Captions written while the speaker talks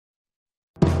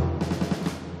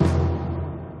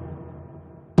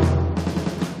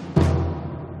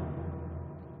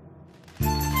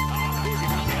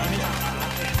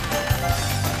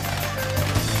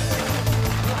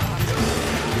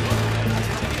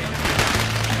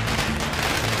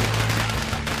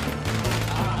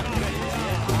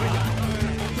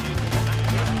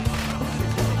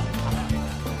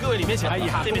边请。哎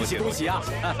呀，这边恭喜啊！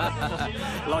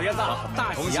老爷子，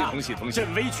大喜啊！同喜！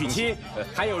镇威娶亲，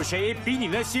还有谁比你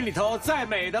的心里头再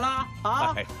美的啦？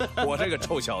啊！我这个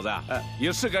臭小子啊，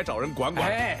也是该找人管管。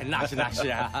哎，那是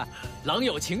啊！郎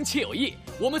有情，妾有意，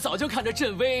我们早就看着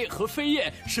镇威和飞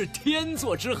燕是天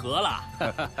作之合了。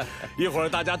一会儿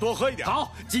大家多喝一点。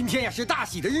好，今天也是大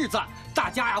喜的日子，大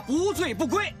家呀不醉不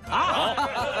归啊！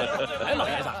哎，老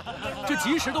爷子，这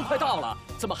吉时都快到了，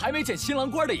怎么还没见新郎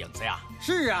官的影子呀？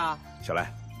是啊，小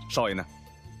来，少爷呢？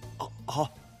哦，好。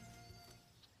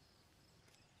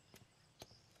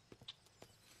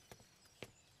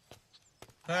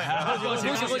恭喜！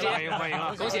欢迎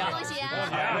啊！恭喜啊！恭喜！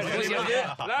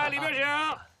来，里边请。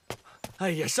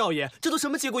哎呀，少爷，这都什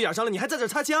么节骨眼上了，你还在这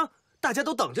擦枪？大家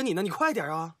都等着你呢，你快点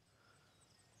啊！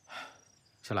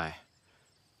小来，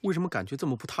为什么感觉这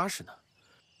么不踏实呢？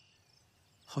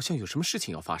好像有什么事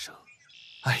情要发生。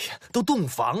哎呀，都洞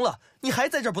房了，你还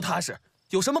在这儿不踏实？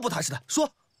有什么不踏实的？说。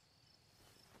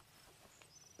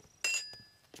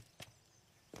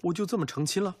我就这么成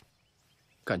亲了，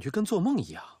感觉跟做梦一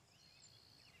样。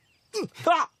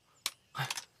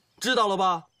知道了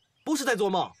吧？不是在做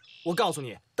梦。我告诉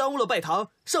你，耽误了拜堂，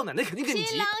少奶奶肯定跟你急。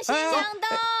新郎新娘到！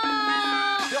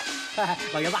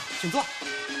老爷子，请坐。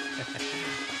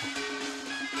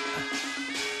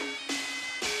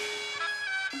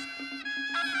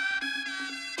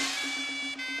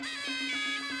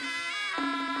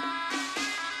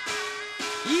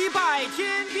一拜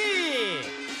天地，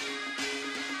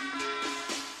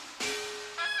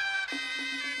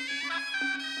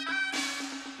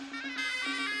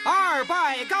二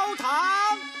拜高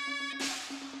堂，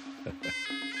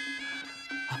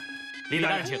李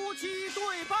大人请。夫妻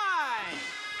对拜。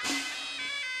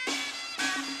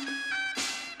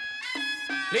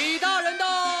李大人到。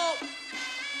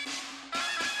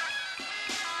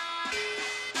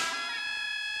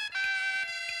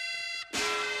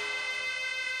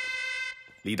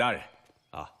李大人，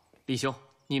啊，李兄，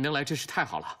你能来真是太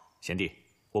好了。贤弟，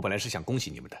我本来是想恭喜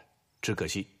你们的，只可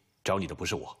惜找你的不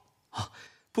是我。啊，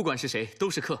不管是谁都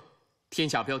是客，天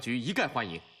下镖局一概欢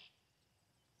迎。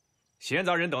闲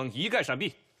杂人等一概闪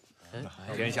避。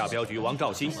天下镖局王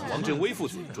兆兴、王振威父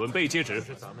子准备接旨。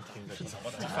没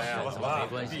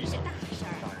关系。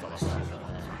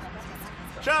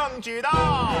圣旨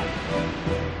到。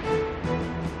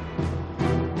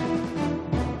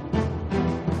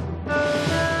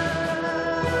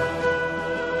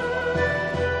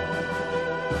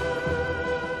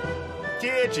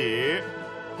接旨。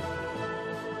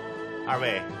二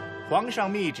位，皇上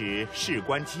密旨事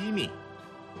关机密。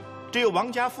只有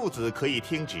王家父子可以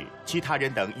听旨，其他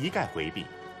人等一概回避。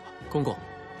公公，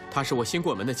她是我新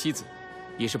过门的妻子，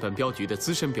也是本镖局的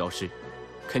资深镖师，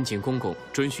恳请公公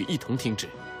准许一同听旨。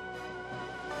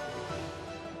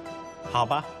好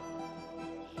吧。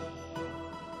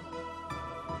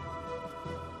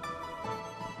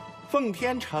奉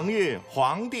天承运，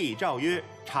皇帝诏曰：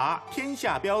查天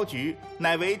下镖局，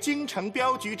乃为京城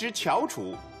镖局之翘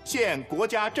楚。现国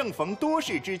家正逢多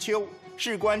事之秋，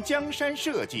事关江山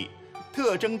社稷。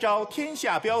特征召天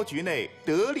下镖局内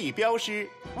得力镖师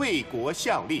为国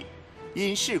效力，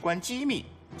因事关机密，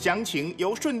详情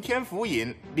由顺天府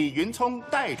尹李云聪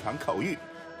代传口谕。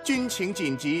军情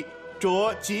紧急，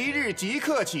着即日即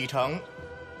刻启程。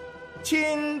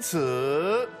钦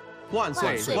此。万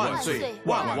岁！万岁！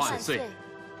万万岁！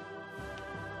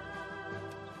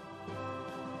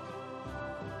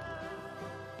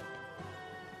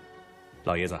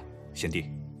老爷子，贤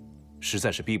弟，实在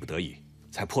是逼不得已，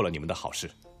才破了你们的好事。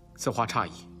此话差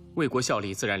矣，为国效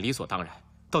力自然理所当然。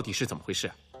到底是怎么回事？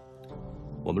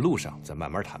我们路上再慢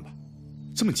慢谈吧。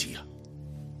这么急啊？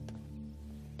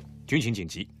军情紧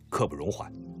急，刻不容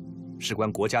缓，事关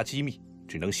国家机密，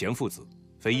只能贤父子、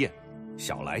飞燕、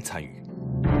小来参与。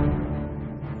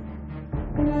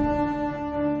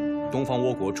东方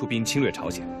倭国出兵侵略朝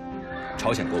鲜，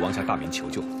朝鲜国王向大明求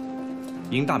救，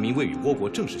因大明未与倭国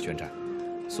正式宣战，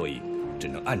所以只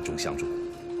能暗中相助。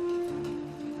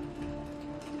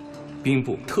兵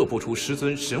部特拨出10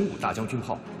尊神武大将军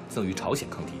炮赠于朝鲜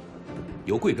抗敌，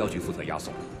由贵镖局负责押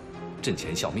送，阵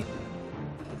前效命。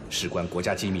事关国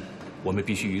家机密，我们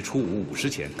必须于初5午时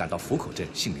前赶到府口镇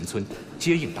杏林村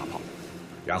接应大炮，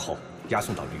然后押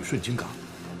送到旅顺军港。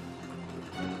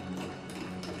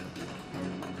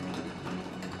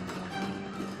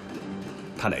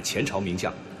他乃前朝名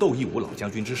将窦义武老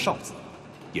将军之少子，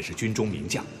也是军中名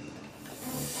将。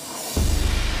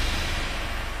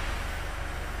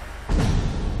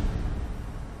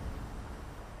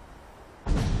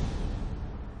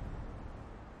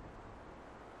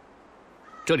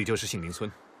这里就是杏林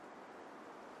村。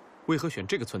为何选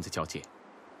这个村子交界？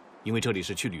因为这里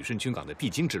是去旅顺军港的必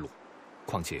经之路，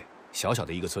况且小小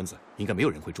的一个村子，应该没有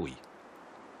人会注意。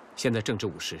现在正值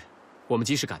午时，我们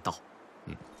及时赶到。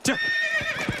这。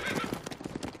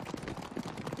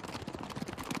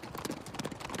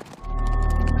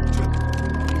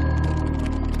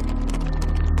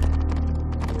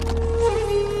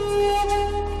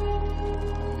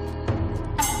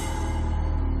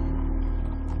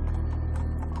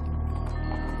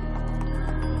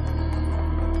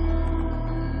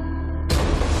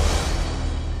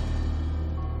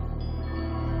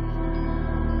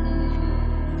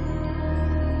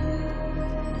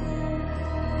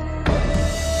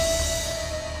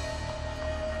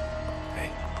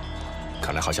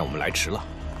 看来好像我们来迟了，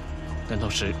难道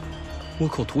是倭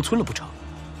寇屠村了不成？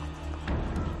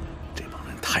这帮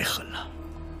人太狠了，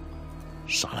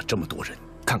杀了这么多人，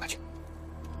看看去。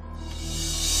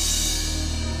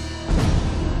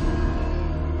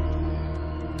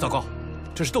糟糕，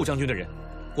这是窦将军的人，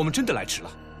我们真的来迟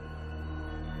了。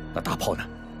那大炮呢？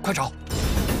快找！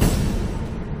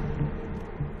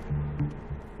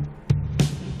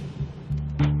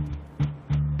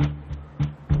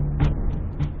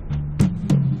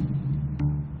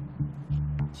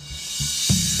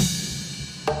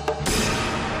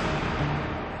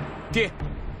 爹，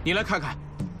你来看看。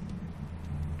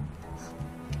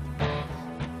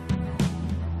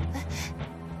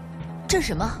这是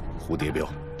什么？蝴蝶镖。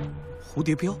蝴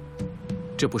蝶镖，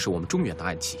这不是我们中原的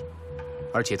暗器，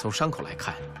而且从伤口来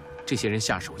看，这些人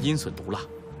下手阴损毒辣，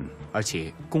而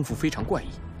且功夫非常怪异，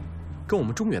跟我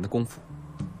们中原的功夫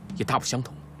也大不相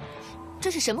同。这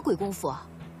是什么鬼功夫啊？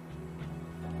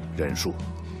忍术。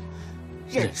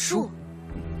忍术。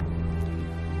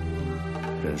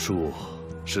忍术。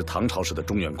 是唐朝时的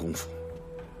中原功夫，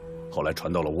后来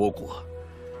传到了倭国。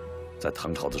在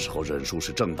唐朝的时候，忍术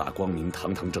是正大光明、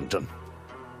堂堂正正。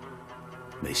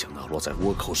没想到落在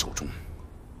倭寇手中，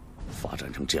发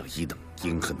展成这样一等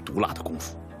阴狠毒辣的功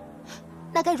夫。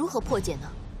那该如何破解呢？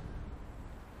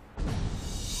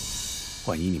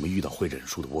万一你们遇到会忍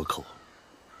术的倭寇，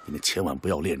你们千万不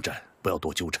要恋战，不要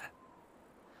多纠缠。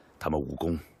他们武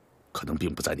功可能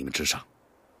并不在你们之上，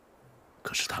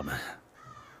可是他们。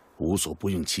 无所不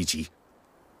用其极，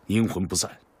阴魂不散，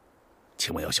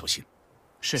千万要小心。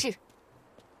是。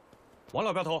王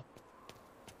老镖头，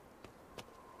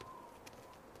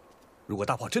如果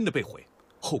大炮真的被毁，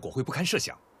后果会不堪设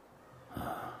想。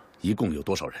一共有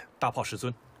多少人？大炮10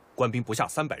尊，官兵不下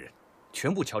300人，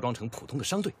全部乔装成普通的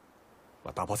商队，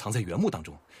把大炮藏在原木当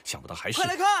中，想不到还是……快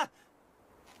来看！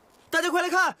大家快来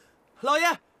看，老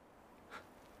爷，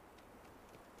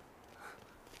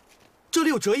这里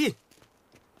有折印。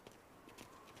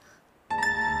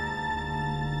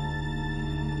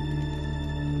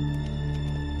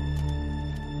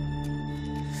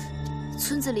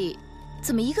 村子里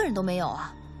怎么一个人都没有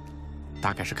啊？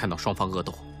大概是看到双方恶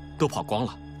斗，都跑光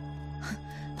了。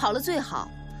跑了最好，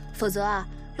否则啊，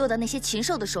落到那些禽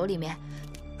兽的手里面。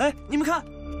哎，你们看，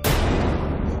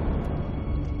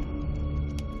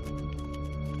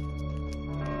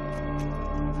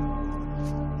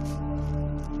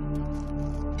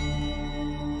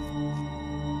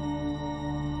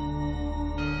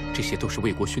这些都是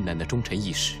为国殉难的忠臣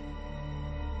义士。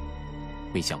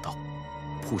没想到。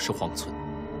 朴实荒村。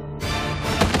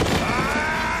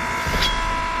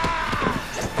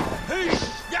嘿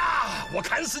呀！我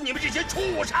砍死你们这些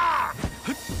畜生！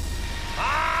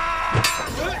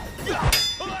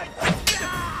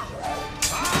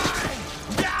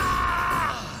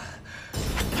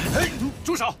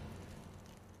住手！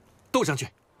窦将军，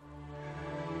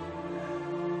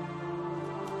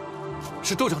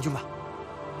是窦将军吗？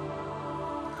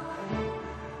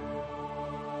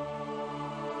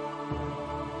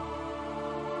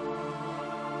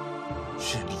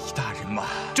 是李大人吗？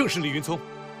正是李云聪。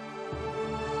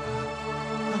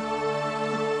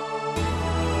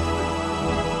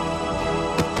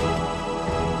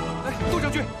哎，窦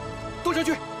将军，窦将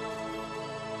军，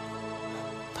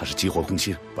他是急火攻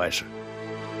心，不碍事。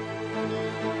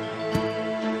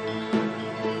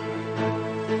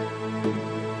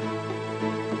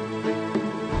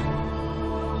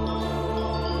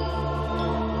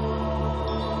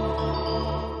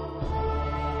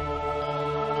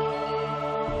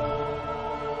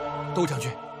窦将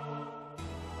军，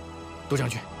窦将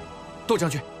军，窦将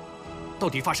军，到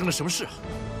底发生了什么事啊？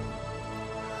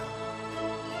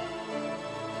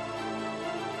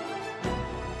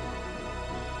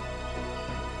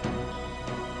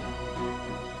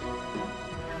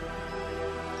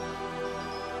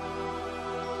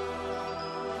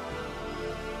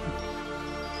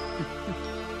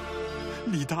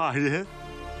李大人，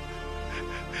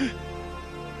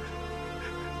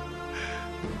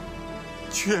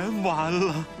全完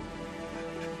了，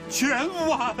全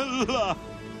完了！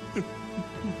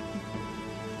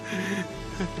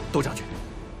窦将军，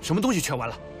什么东西全完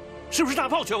了？是不是大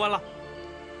炮全完了？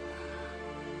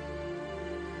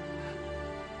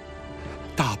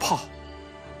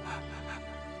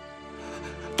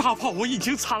大炮我已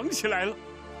经藏起来了，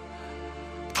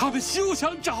他们休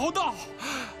想找到，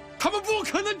他们不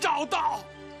可能找到。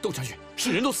窦将军，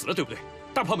是人都死了，对不对？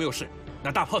大炮没有事，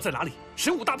那大炮在哪里？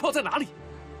神武大炮在哪里？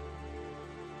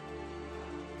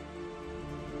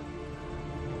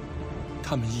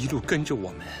他们一路跟着我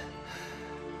们，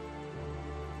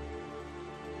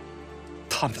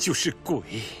他们就是鬼，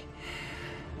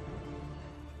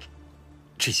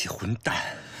这些混蛋！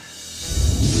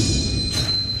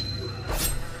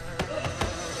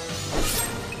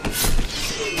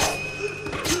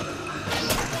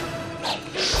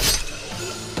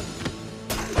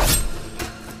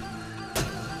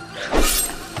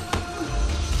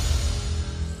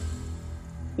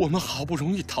我们好不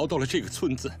容易逃到了这个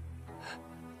村子，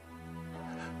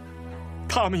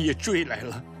他们也追来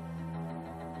了，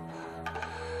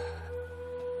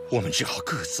我们只好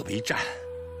各自为战，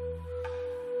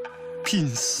拼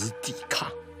死抵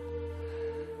抗。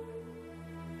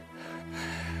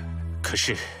可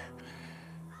是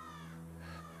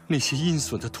那些阴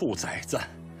损的兔崽子，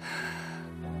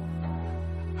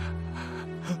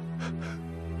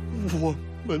我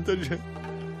们的人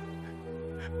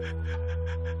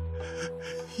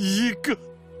一个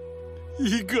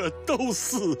一个都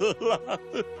死了。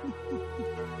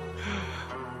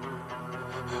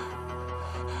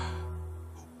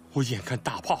我眼看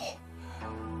大炮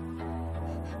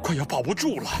快要保不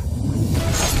住了。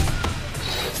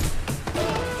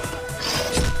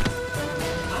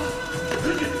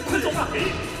快走吧！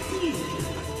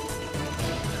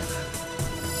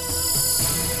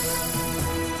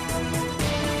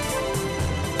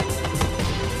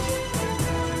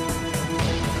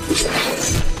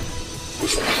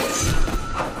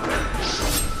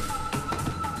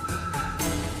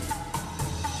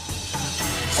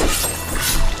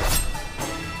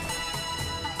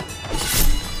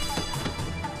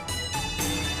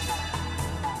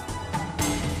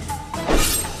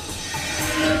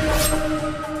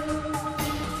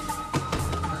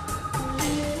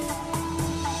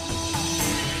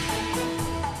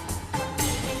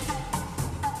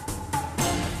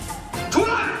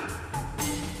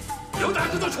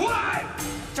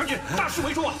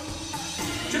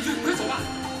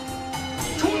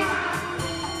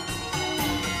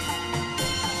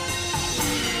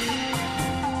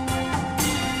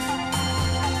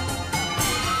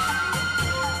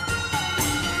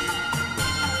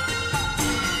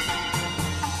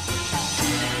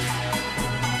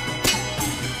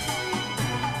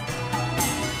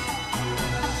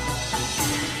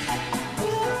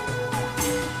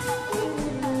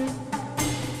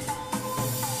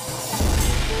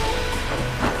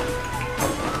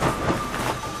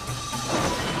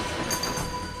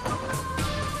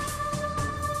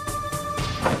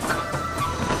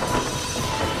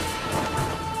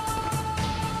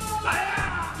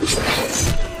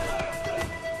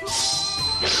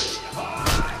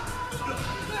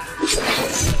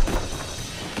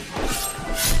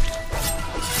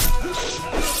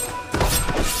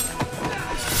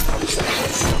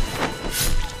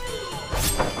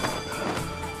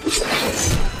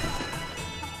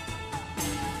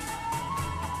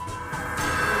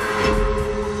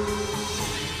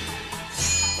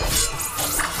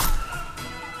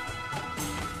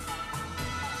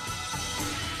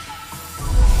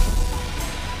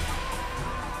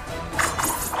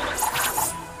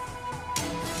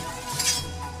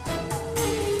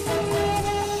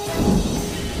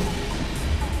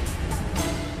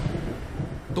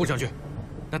窦将军，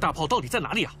那大炮到底在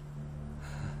哪里啊？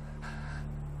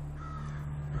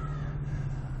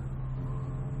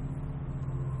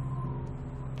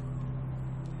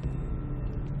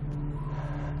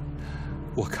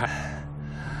我看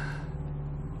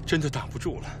真的挡不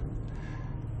住了，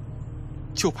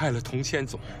就派了童千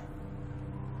总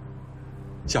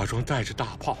假装带着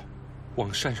大炮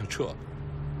往山上撤了。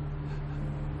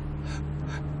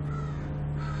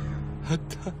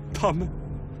他们，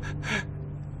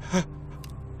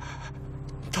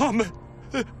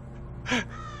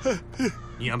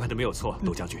你安排的没有错，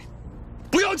窦将军。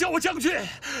不要叫我将军，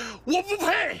我不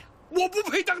配，我不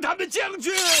配当他们将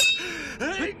军。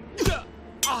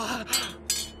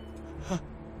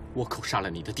倭寇杀了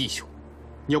你的弟兄，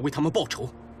你要为他们报仇，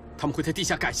他们会在地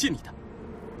下感谢你的。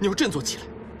你要振作起来，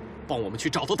帮我们去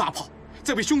找到大炮，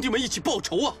再为兄弟们一起报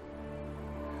仇啊！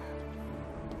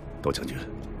窦将军，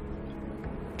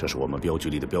这是我们镖局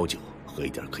里的镖酒喝一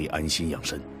点可以安心养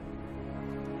身。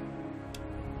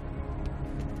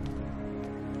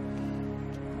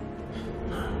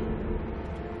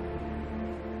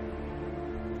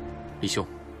李兄，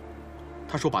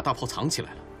他说把大炮藏起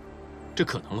来了，这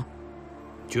可能吗？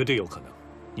绝对有可能。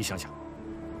你想想，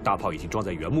大炮已经装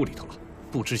在原木里头了，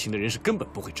不知情的人是根本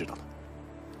不会知道的。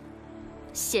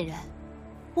显然，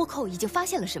倭寇已经发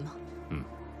现了什么。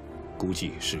估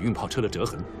计是运炮车的折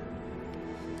痕。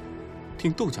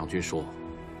听窦将军说，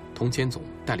童坚总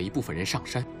带了一部分人上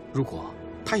山，如果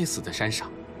他也死在山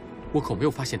上，倭寇没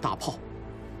有发现大炮，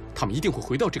他们一定会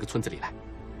回到这个村子里来。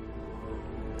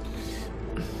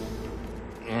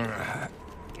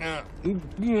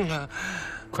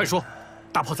快说，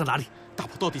大炮在哪里？大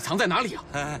炮到底藏在哪里啊？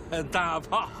大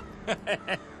炮，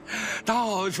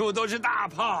到处都是大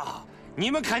炮，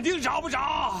你们肯定找不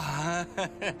着。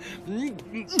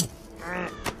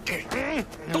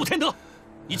窦天德，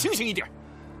你清醒一点，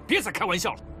别再开玩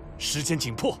笑了。时间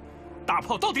紧迫，大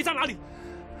炮到底在哪里？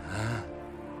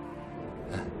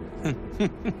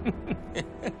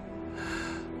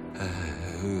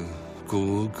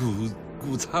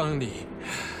谷仓里，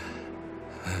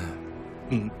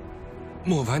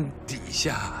磨盘底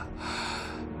下，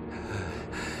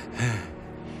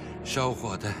烧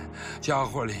火的家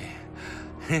伙里，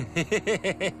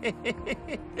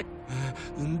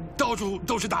到处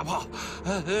都是大炮，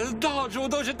到处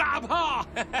都是大炮，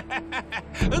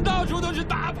到处都是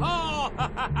大炮。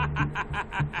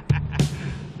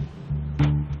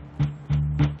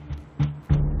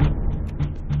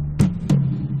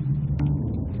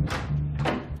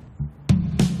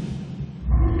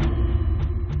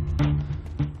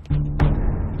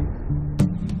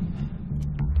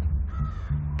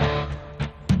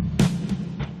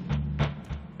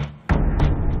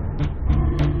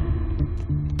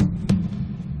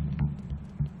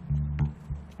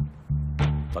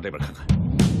到这边看看。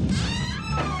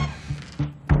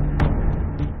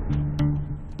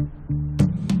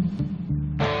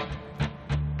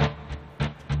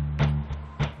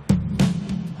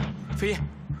飞燕，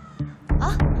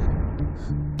啊！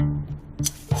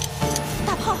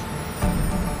大炮！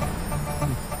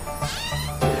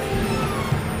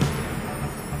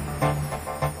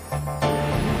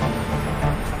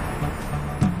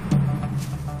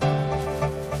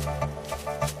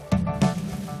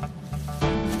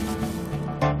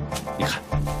你看，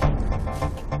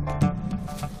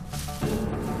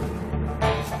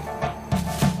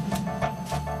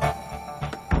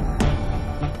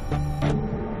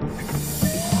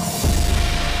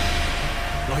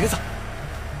老爷子，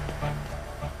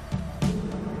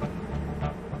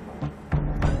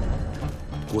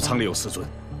谷仓里有4尊，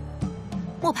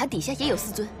磨盘底下也有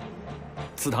4尊，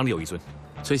祠堂里有1尊，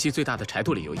村西最大的柴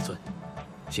垛里有1尊。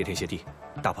谢天谢地，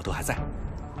大炮都还在。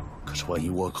可是万一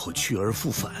倭寇去而复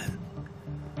返，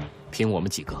凭我们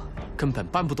几个根本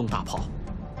搬不动大炮。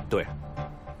对，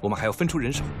我们还要分出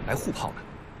人手来护炮呢。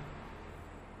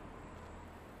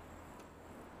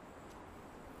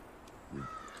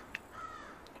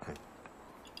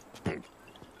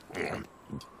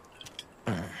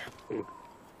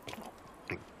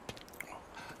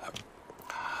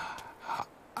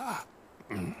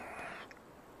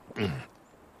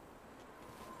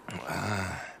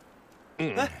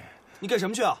哎，你干什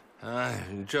么去啊？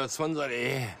这村子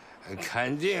里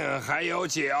肯定还有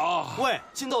酒。喂，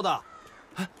姓窦的。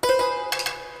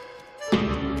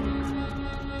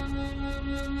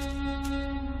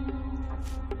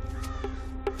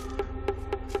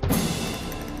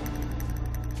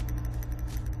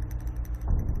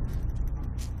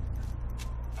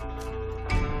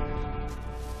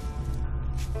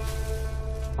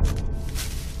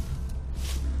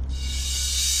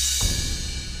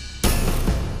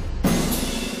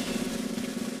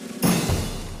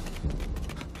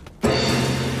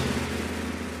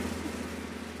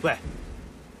喂，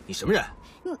你什么人？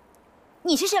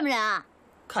你是什么人啊？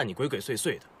看你鬼鬼祟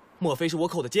祟的，莫非是倭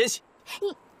寇的奸细？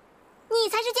你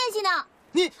才是奸细呢！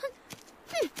你，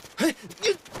哎，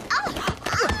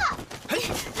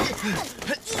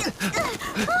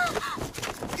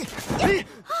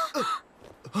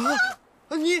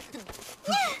你你，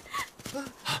哥，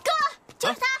就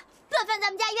是他，乱翻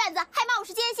咱们家院子，还骂我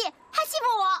是奸细，还欺负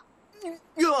我。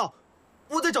冤枉！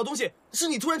我在找东西，是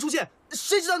你突然出现，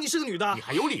谁知道你是个女的？你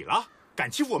还有理了？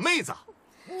敢欺负我妹子？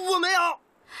我没有，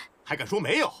还敢说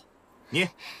没有？你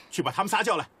去把他们仨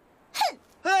叫来。哼！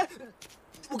哎，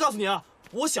我告诉你啊，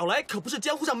我小来可不是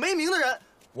江湖上没名的人，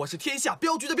我是天下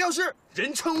镖局的镖师，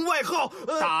人称外号。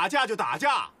打架就打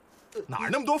架，哪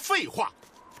那么多废话？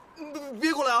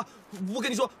别过来啊！我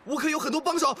跟你说，我可有很多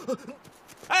帮手。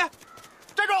哎，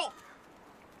站住！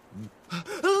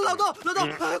老豆，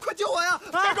快救我呀！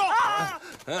站住！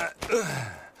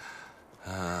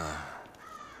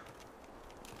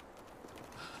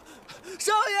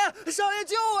少爷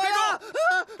救我呀！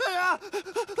哎呀，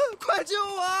快救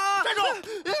我！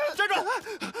站住！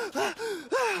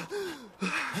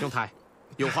兄台，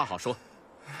有话好说。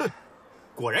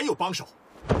果然有帮手。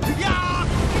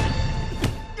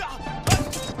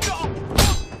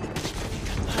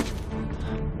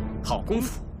好功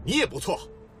夫，你也不错。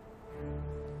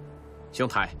兄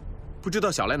台，不知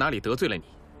道小来哪里得罪了你？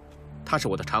他是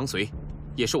我的长随，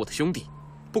也是我的兄弟，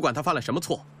不管他犯了什么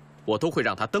错，我都会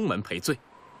让他登门赔罪，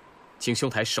请兄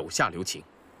台手下留情。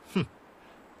哼，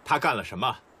他干了什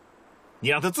么？你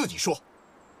让他自己说。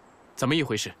怎么一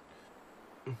回事？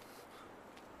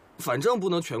反正不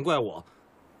能全怪我，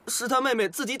是他妹妹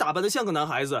自己打扮得像个男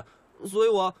孩子，所以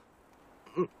我，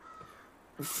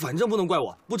反正不能怪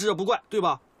我，不知者不怪，对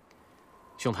吧？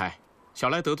兄台，小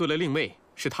来得罪了令妹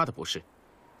是他的不是，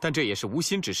但这也是无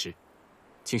心之失，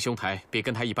请兄台别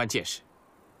跟他一般见识。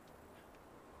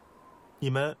你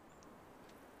们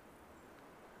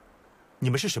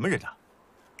是什么人啊？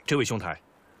这位兄台，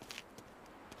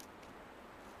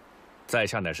在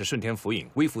下乃是顺天府尹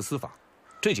微服私访，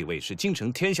这几位是京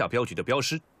城天下镖局的镖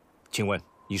师，请问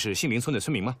你是杏林村的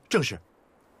村民吗？正是。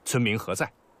村民何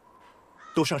在？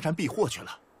都上山避祸去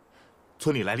了。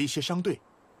村里来了一些商队，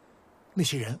那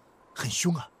些人很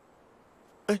凶啊。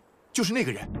哎，就是那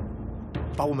个人，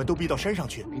把我们都逼到山上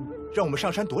去，让我们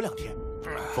上山躲2天，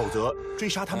否则追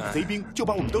杀他们的贼兵就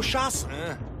把我们都杀死。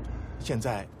现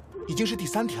在已经是第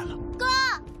3天了。哥，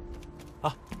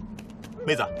啊，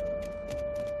妹子，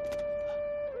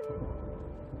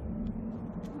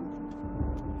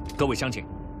各位乡亲，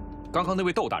刚刚那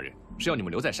位窦大人是要你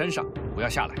们留在山上，不要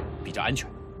下来，比较安全。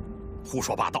胡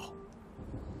说八道！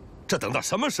这等到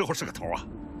什么时候是个头啊？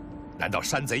难道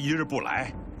山贼一日不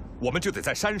来，我们就得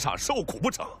在山上受苦不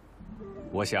成？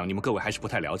我想你们各位还是不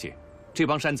太了解，这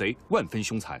帮山贼万分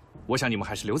凶残，我想你们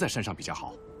还是留在山上比较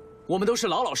好。我们都是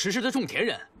老老实实的种田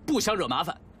人，不想惹麻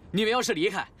烦。你们要是离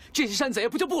开，这些山贼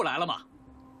不就不来了吗？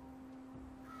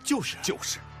就是。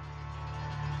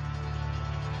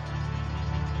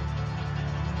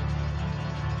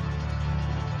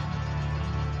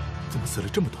怎么死了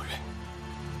这么多人？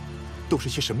都是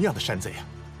些什么样的山贼啊？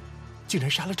竟然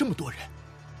杀了这么多人！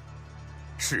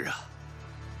是啊，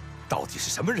到底是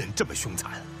什么人这么凶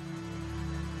残？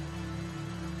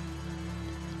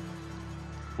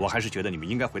我还是觉得你们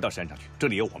应该回到山上去，这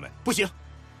里有我们。不行，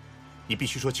你必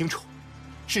须说清楚，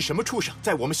是什么畜生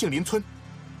在我们杏林村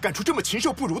干出这么禽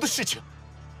兽不如的事情？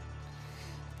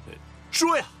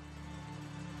说呀！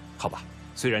好吧，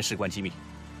虽然事关机密，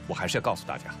我还是要告诉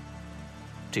大家，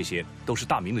这些都是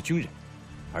大明的军人，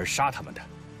而杀他们的，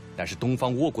乃是东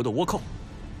方倭国的倭寇。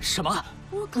什么？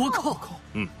倭寇？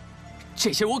嗯，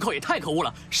这些倭寇也太可恶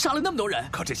了，杀了那么多人。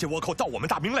可这些倭寇到我们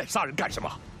大明来杀人干什么？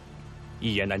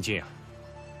一言难尽啊。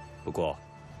不过，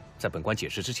在本官解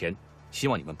释之前，希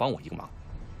望你们帮我一个忙。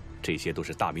这些都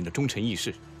是大明的忠臣义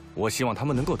士，我希望他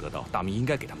们能够得到大明应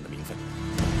该给他们的名分。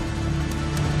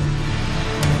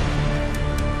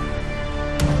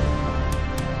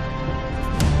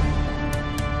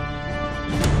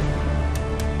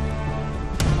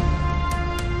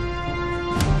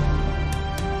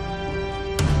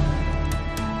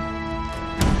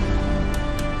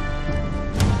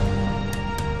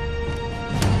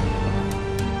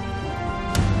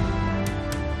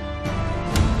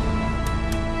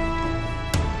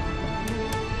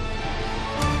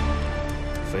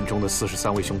中的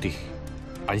43位兄弟，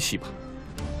安息吧。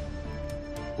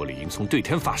我李迎从对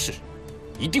天发誓，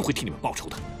一定会替你们报仇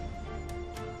的。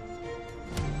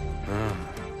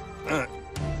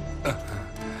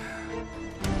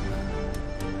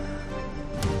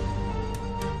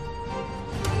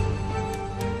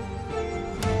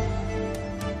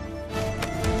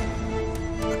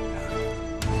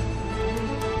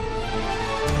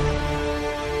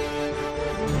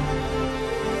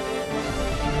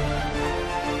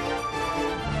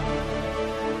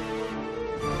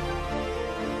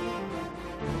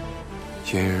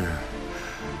今日，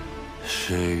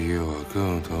谁与我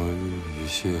共同浴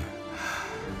血，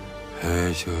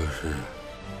也就是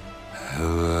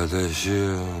我的兄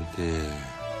弟。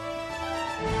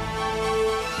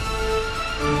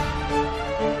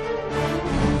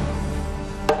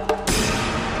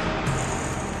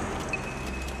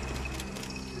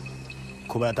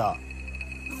小林田。は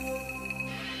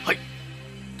い。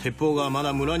鉄砲がま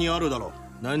だ村にあるだろう。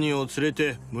何を連れ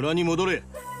て村に戻れ。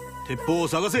鉄砲を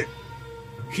探せ。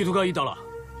人がいたら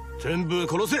全部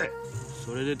殺せ。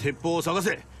それで鉄砲を探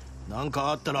せ。何か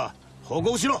あったら報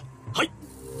告しろ。はい。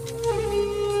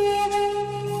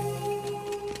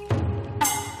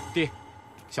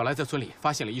小来在村里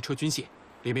发现了一车军械，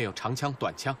里面有长枪、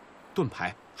短枪、盾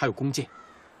牌，还有弓箭。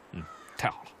太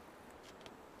好了。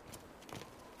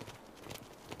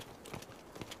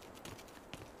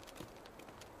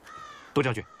窦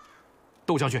将军，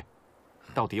窦将军，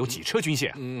到底有几车军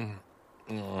械啊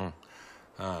？2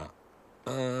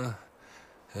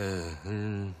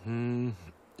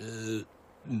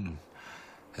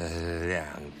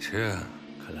车。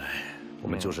看来我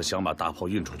们就是想把大炮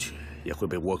运出去，也会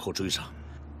被倭寇追上。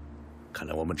看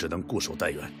来我们只能固守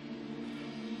待援。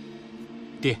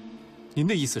爹，您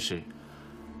的意思是？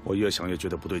我越想越觉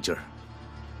得不对劲儿。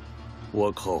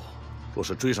倭寇若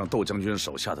是追上窦将军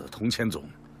手下的铜钱总，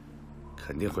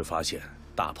肯定会发现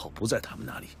大炮不在他们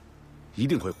那里，一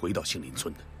定会回到杏林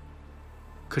村的。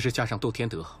可是加上窦天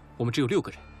德，我们只有6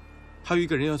个人，还有1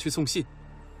个人要去送信。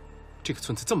这个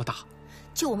村子这么大，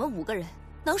就我们5个人，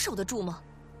能守得住吗？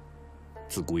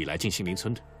自古以来进杏林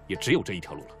村的也只有这一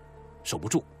条路了，守不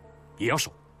住也要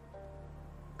守。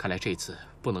看来这次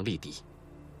不能力敌，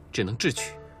只能智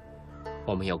取。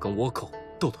我们要跟倭寇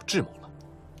斗斗智谋了。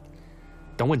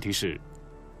但问题是，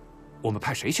我们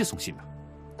派谁去送信呢？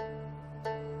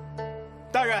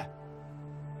大人，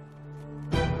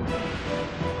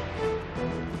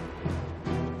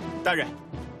大人，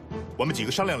我们几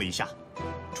个商量了一下，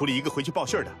除了1个回去报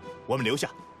信的，我们留下，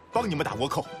帮你们打倭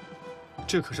寇。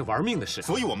这可是玩命的事，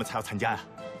所以我们才要参加呀。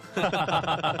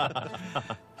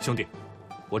兄弟，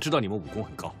我知道你们武功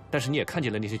很高，但是你也看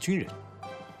见了那些军人，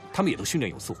他们也都训练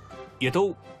有素，也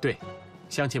都对，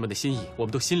乡亲们的心意我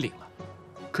们都心领了。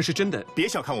可是真的，别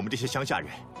小看我们这些乡下人，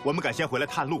我们敢先回来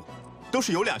探路，都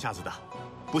是有2下子的。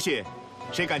不信，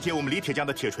谁敢接我们李铁匠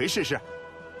的铁锤试试？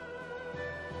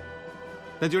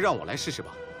那就让我来试试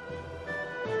吧。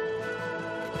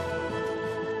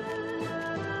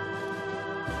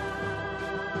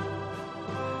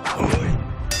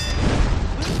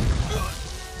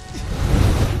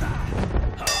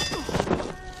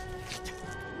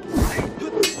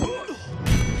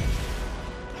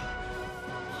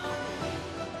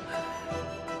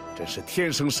真是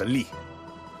天生神力。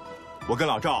我跟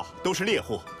老赵都是猎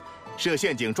户，设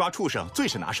陷阱抓畜生最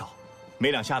是拿手，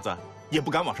没2下子也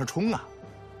不敢往上冲啊。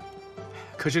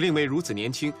可是令妹如此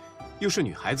年轻，又是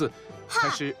女孩子，还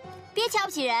是……别瞧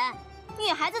不起人，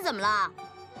女孩子怎么了？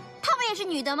她们也是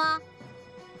女的吗？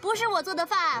不是我做的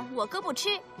饭我哥不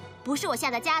吃，不是我下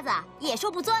的夹子也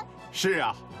说不钻。是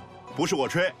啊，不是我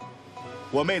吹，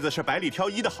我妹子是百里挑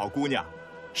一的好姑娘，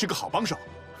是个好帮手。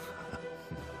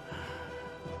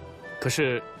可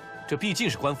是，这毕竟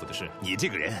是官府的事。你这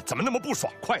个人怎么那么不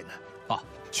爽快呢？啊，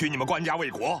许你们官家卫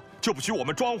国，就不许我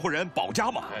们庄户人保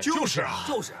家吗？就是啊，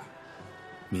就是。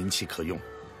民气可用。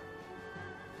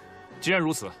既然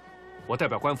如此，我代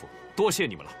表官府多谢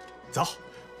你们了。走，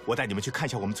我带你们去看一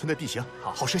下我们村的地形，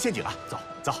好设陷阱啊！走，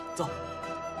走，走。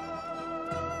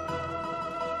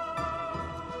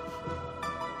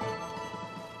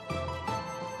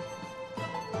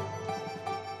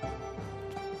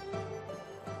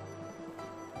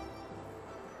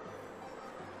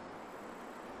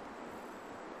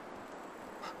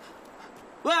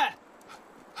喂，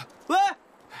喂，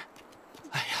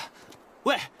哎呀，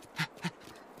喂，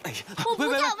哎呀，我不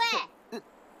叫魏。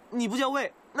你不叫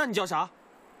魏，那你叫啥？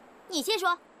你先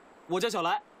说。我叫小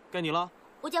来，该你了。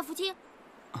我叫福清。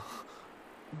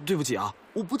对不起啊，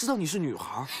我不知道你是女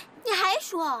孩。你还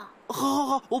说？好，好，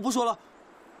好，我不说了。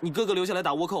你哥哥留下来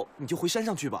打倭寇，你就回山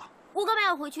上去吧。我干嘛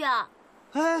要回去啊？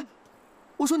哎，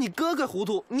我说你哥哥糊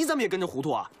涂，你怎么也跟着糊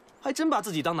涂啊？还真把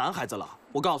自己当男孩子了。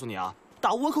我告诉你啊，打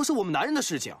倭寇是我们男人的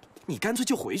事情，你干脆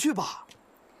就回去吧。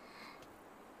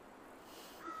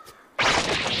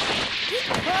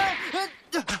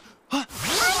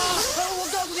我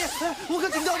告诉你，我可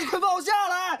警告你，快放我下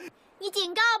来！你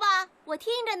警告吧，我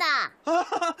听着呢。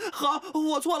好，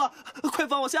我错了，快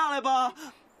放我下来吧。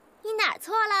你哪儿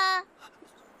错了？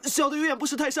小的有眼不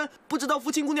识泰山，不知道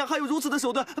福清姑娘还有如此的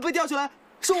手段，被吊起来，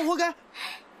是我活该。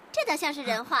这倒像是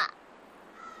人话。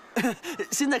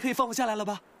现在可以放我下来了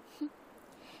吧？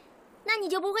那你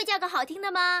就不会叫个好听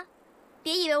的吗？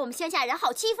别以为我们乡下人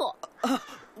好欺负。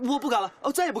我不敢了，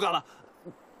再也不敢了。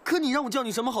可你让我叫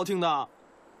你什么好听的？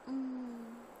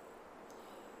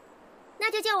那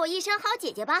就叫我一声好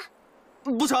姐姐吧。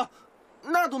不成，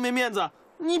那多没面子，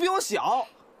你比我小。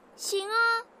行啊，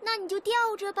那你就吊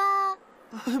着吧。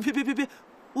别，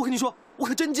我跟你说，我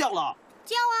可真叫了。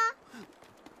叫啊！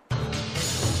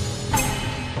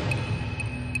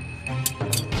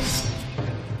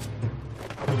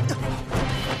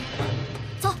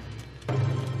走。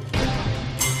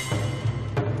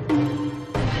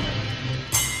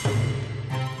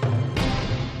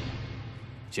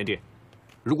贤弟，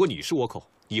如果你是倭寇，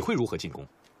你会如何进攻？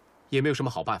也没有什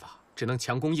么好办法，只能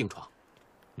强攻硬闯。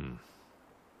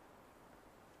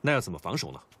那要怎么防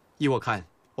守呢？依我看，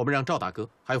我们让赵大哥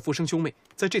还有富生兄妹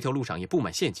在这条路上也布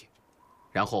满陷阱，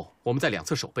然后我们在两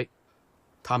侧守备，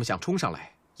他们想冲上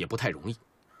来也不太容易。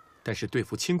但是对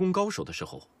付轻功高手的时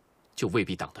候，就未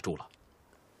必挡得住了。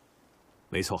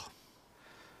没错。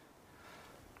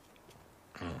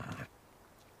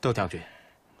窦将军，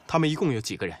他们一共有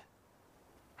几个人？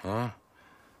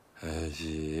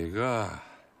几个？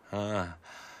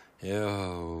有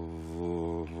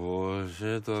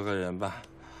50多个人吧。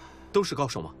都是高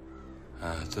手吗？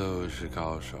都是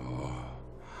高手。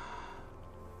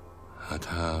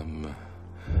他们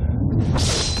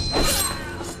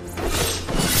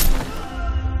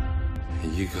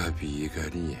一个比一个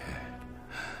厉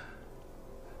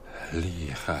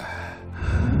害。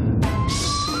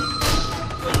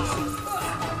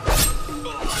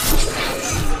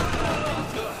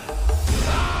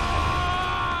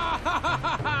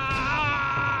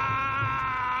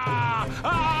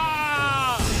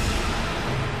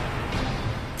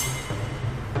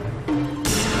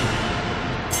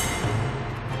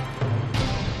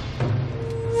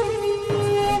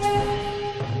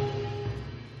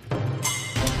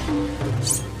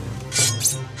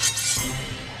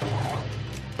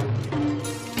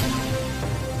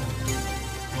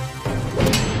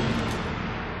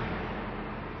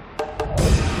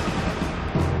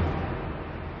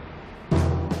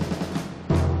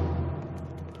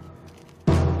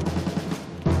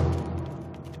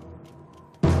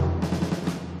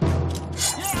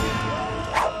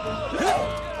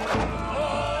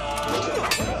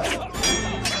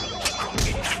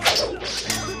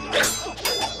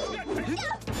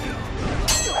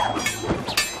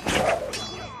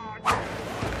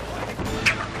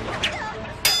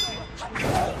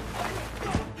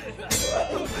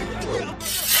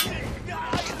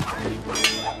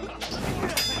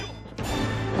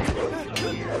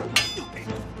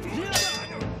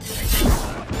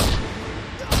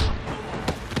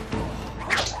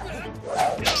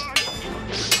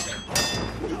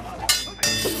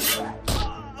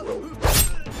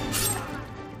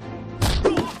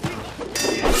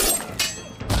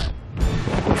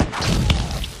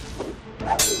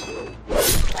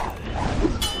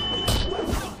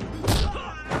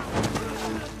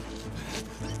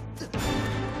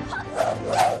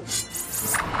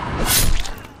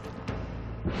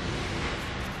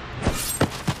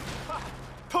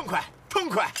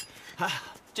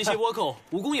这些倭寇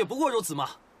武功也不过如此嘛。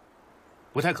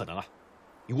不太可能啊！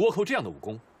以倭寇这样的武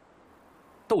功，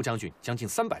窦将军将近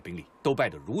300兵力都败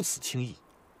得如此轻易。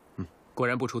果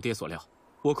然不出爹所料，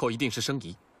倭寇一定是生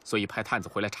疑，所以派探子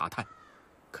回来查探。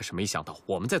可是没想到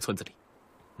我们在村子里。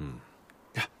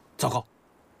糟糕！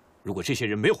如果这些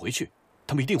人没有回去，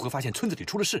他们一定会发现村子里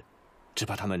出了事，只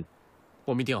怕他们……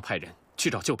我们一定要派人去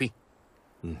找救兵。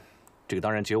这个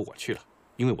当然只有我去了，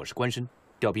因为我是官绅，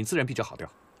调兵自然比较好调。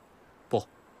不，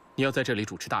你要在这里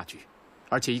主持大局，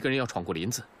而且一个人要闯过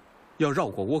林子，要绕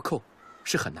过倭寇，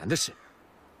是很难的事。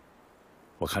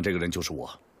我看这个人就是我。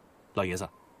老爷子，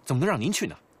怎么能让您去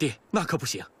呢？爹，那可不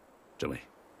行。政委，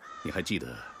你还记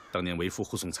得当年为父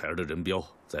护送彩儿的任彪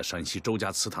在山西周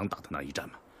家祠堂打的那一战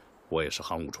吗？我也是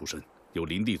行伍出身，有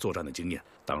林地作战的经验。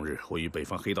当日我与北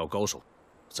方黑道高手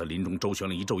在林中周旋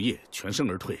了1昼夜，全身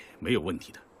而退，没有问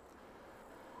题的。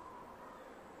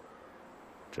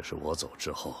只是我走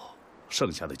之后，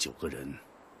剩下的9个人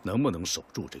能不能守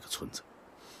住这个村子？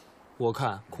我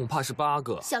看恐怕是8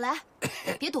个。小来，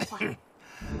别多话。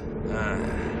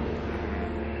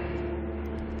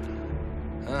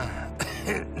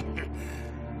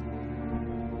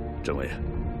政委，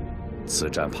此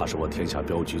战怕是我天下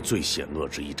镖局最险恶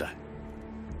之一战。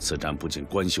此战不仅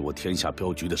关系我天下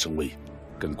镖局的声威，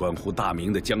更关乎大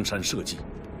明的江山社稷。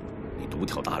你独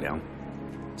挑大梁，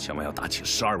千万要打起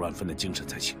12万分的精神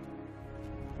才行。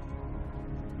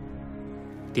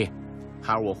爹，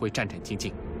孩儿我会战战兢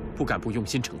兢，不敢不用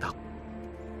心承当。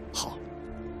好，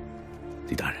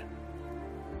李大人，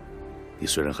你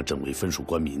虽然和政委分属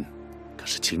官民，可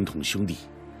是情同兄弟。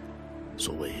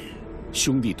所谓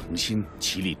兄弟同心，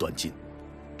其利断金。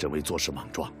政委做事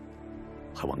莽撞，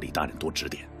还望李大人多指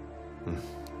点。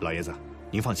老爷子，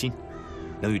您放心，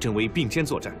能与郑威并肩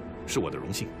作战是我的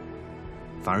荣幸。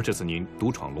反而这次您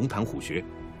独闯龙潭虎穴，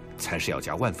才是要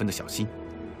加万分的小心。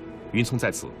云聪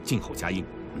在此静候佳音。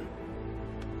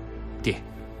爹，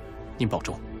您保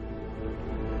重。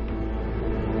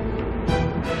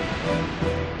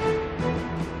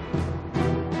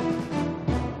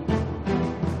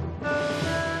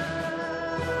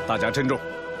大家珍重。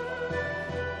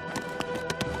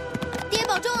爹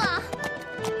保重啊！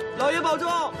老爷保重。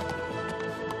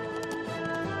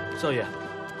少爷，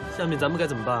下面咱们该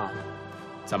怎么办啊？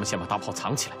咱们先把大炮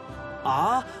藏起来。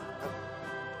啊？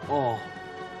哦。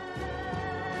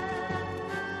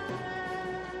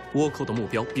倭寇的目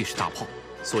标必是大炮，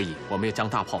所以我们要将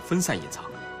大炮分散隐藏，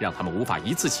让他们无法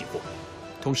一次起火。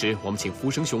同时，我们请福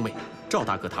生兄妹、赵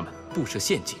大哥他们布设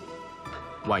陷阱，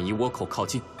万一倭寇靠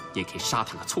近，也可以杀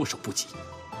他个措手不及。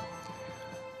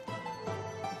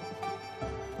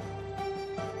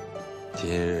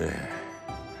今日，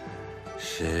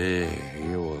谁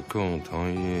与我共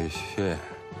同浴血，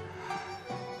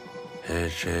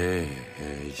谁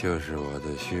就是我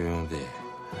的兄弟。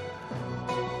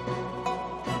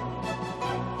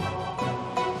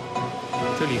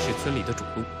这里是村里的主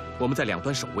路，我们在两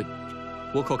端守卫。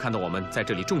倭寇看到我们在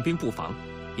这里重兵布防，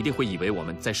一定会以为我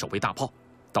们在守卫大炮，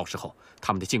到时候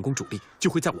他们的进攻主力就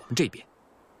会在我们这边。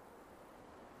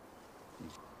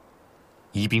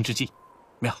疑兵之计，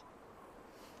妙。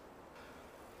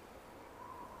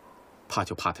怕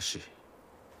就怕的是，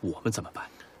我们怎么办？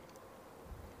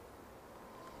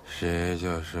谁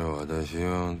就是我的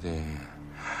兄弟？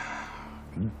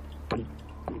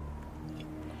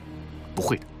不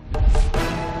会的。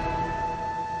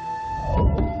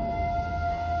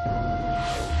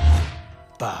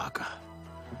バカ。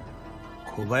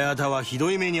小早田はひど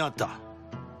い目にあった。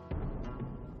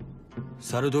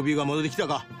サルトビが戻ってきた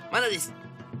か？まだです。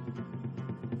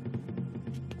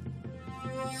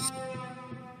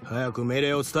早く命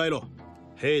令を伝えろ。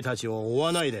兵たちを追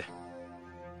わないで。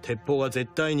鉄砲が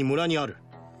絶対に村にある。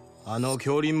あの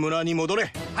強林村に戻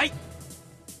れ。はい。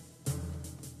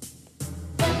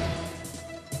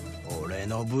俺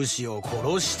の武士を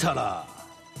殺したら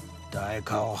代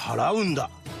価を払うんだ。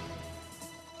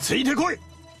ついてこい。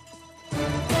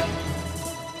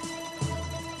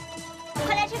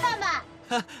快来吃饭吧！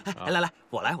来，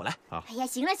我来。哎呀，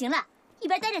行了，一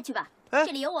边待着去吧，这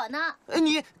里有我呢。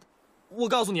我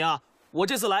告诉你啊，我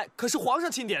这次来可是皇上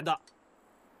钦点的。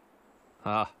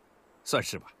啊，算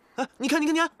是吧。你看，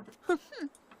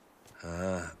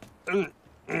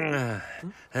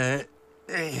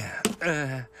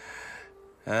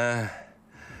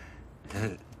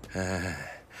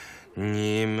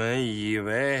你们以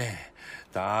为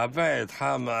打败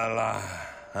他们了？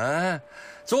啊，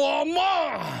做梦！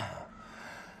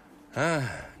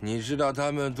你知道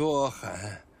他们多狠，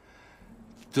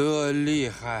多厉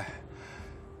害，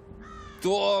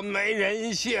多没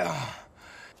人性！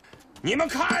你们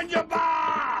看着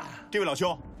吧。这位老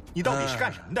兄，你到底是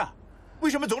干什么的？为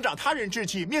什么总长他人志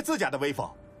气，灭自家的威风？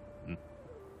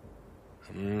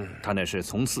他乃是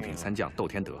从四品参将窦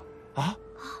天德啊，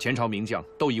前朝名将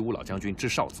窦义武老将军之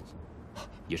少子，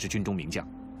也是军中名将。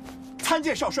参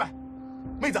见少帅，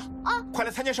妹子啊，快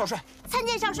来参见少帅。参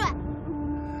见少帅。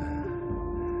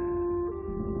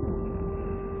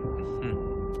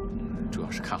主要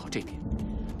是看好这边。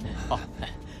哦，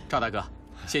赵大哥，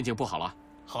陷阱布好了。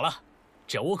好了，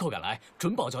只要倭寇敢来，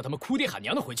准保叫他们哭爹喊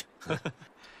娘的回去。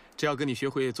只要跟你学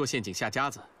会做陷阱下夹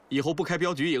子，以后不开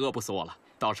镖局也饿不死我了。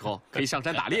到时候可以上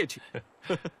山打猎去。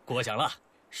过奖了，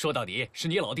说到底是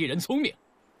你老弟人聪明，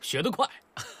学得快。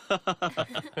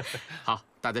好，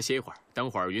大家歇一会儿，等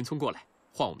会儿云聪过来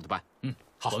换我们的班。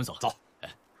好，我们走。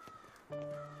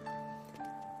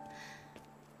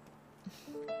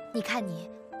你看你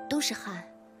都是汗。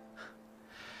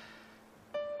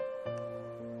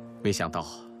没想到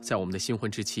在我们的新婚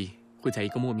之期，会在一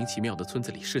个莫名其妙的村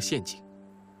子里设陷阱。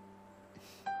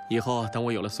以后等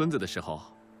我有了孙子的时候，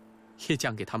也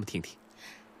讲给他们听听。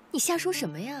你瞎说什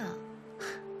么呀？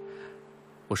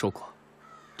我说过，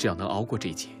只要能熬过这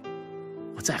一劫，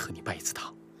我再和你拜一次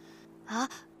堂。啊！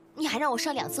你还让我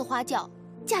上2次花轿，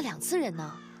嫁2次人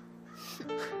呢？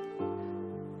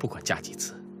不管嫁几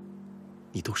次，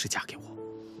你都是嫁给我。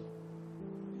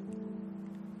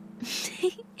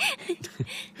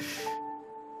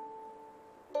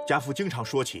家父经常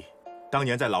说起当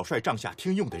年在老帅帐下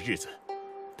听用的日子，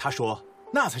他说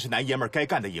那才是男爷们该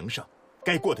干的营生，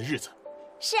该过的日子。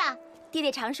是啊，爹爹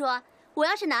常说，我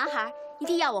要是男孩，一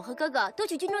定要我和哥哥都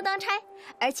去军中当差，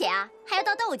而且啊还要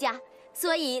到窦家，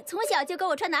所以从小就给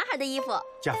我穿男孩的衣服。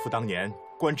家父当年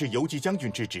官至游击将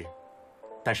军之职，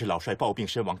但是老帅暴病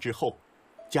身亡之后，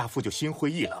家父就心灰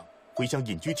意冷，回乡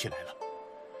隐居起来了。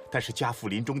但是家父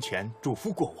临终前嘱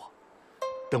咐过我，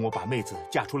等我把妹子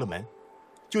嫁出了门，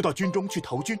就到军中去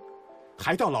投军，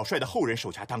还到老帅的后人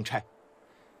手下当差。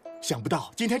想不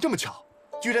到今天这么巧，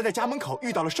居然在家门口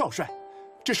遇到了少帅，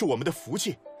这是我们的福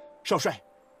气。少帅，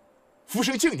福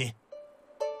生敬您。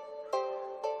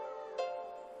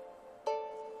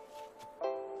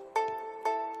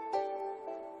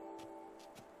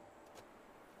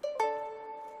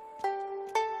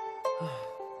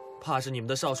怕是你们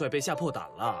的少帅被吓破胆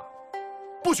了。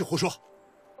不许胡说！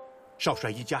少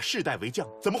帅一家世代为将，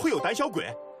怎么会有胆小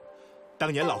鬼？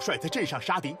当年老帅在阵上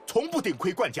杀敌，从不顶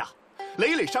盔贯甲，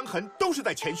累累伤痕都是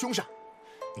在前胸上。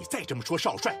你再这么说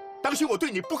少帅，当心我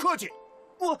对你不客气。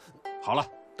我好了，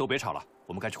都别吵了，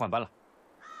我们该去换班了。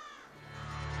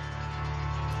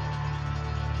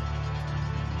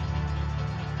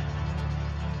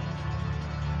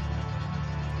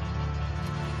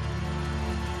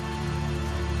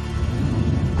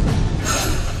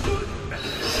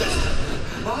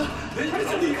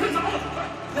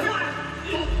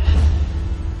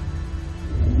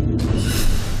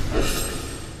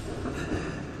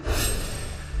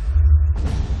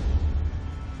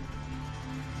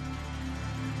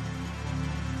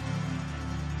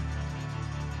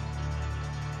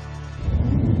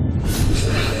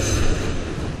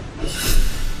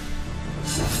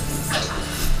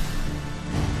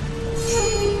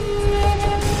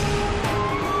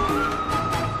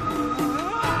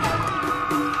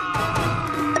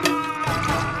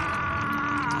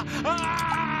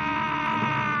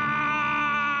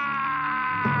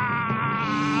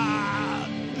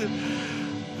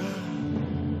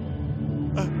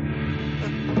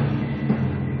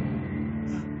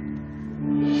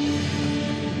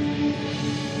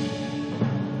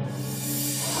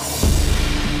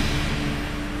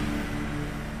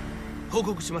 報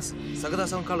告します。坂田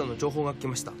さんからの情報が来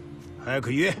ました。早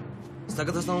く言え。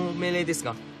坂田さんの命令です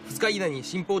が、2日以内に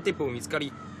新砲鉄砲見つか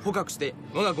り、捕獲して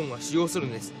我が軍が使用する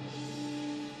んです。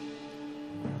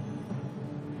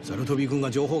猿飛君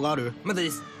が情報がある？まだで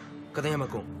す。片山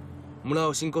君、村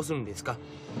を侵攻するんですか？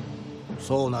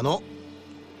そうなの。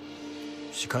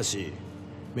しかし、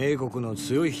明国の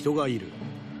強い人がいる。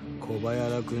小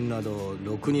林君など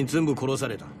6人全部殺さ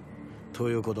れた。と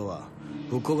いうことは、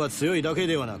武庫が強いだけ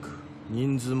ではなく、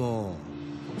人数も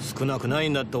少なくない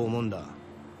んだと思うんだ。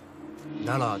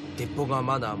なら鉄砲が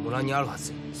まだ村にあるは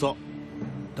ず。そ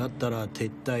う。だったら撤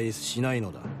退しない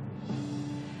のだ。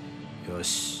よ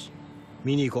し、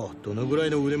見に行こう。どのぐらい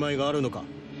の腕前があるのか。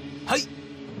はい。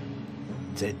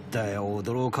絶対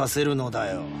驚かせるの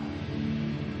だよ。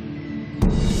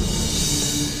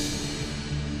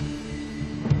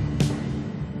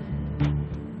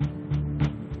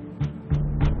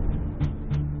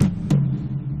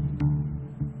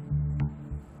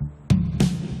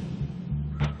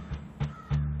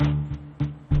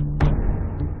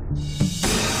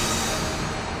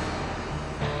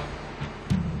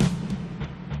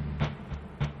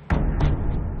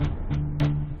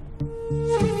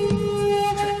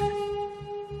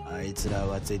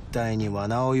絶対に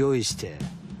罠を用意して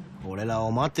俺ら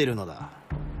を待ってるのだ。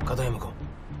片山君、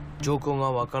状況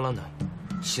がわからない。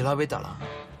調べたら。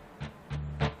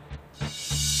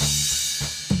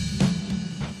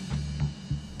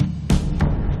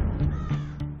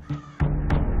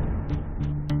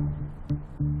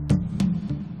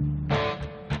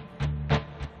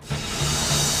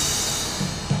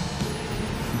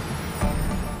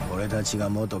俺たちが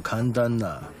もっと簡単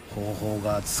な方法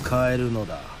が使えるの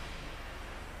だ。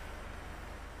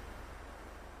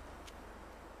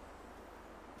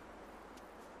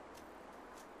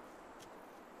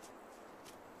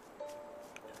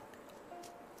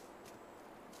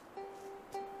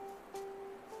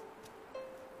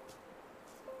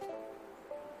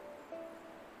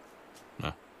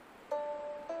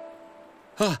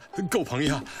啊，狗朋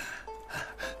友，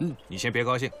你先别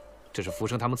高兴，这是浮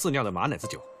生他们自酿的马奶子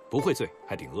酒，不会醉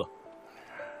还顶饿。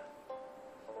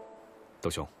窦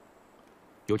兄，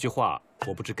有句话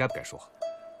我不知该不该说。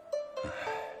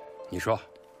你说。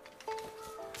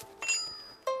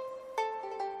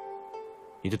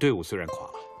你的队伍虽然垮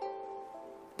了，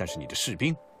但是你的士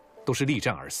兵都是力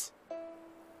战而死，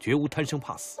绝无贪生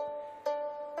怕死。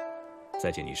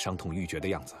再见你伤痛欲绝的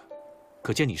样子，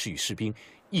可见你是与士兵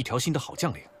一条心的好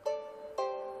将领。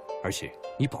而且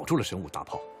你保住了神武大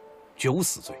炮，绝无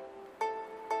死罪。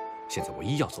现在唯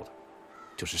一要做的，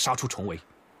就是杀出重围，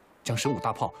将神武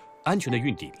大炮安全地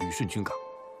运抵旅顺军港。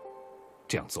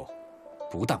这样做，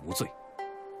不但无罪，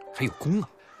还有功啊！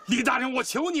李大人，我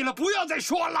求你了，不要再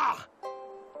说了。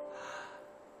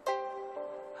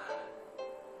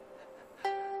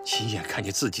亲眼看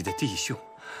见自己的弟兄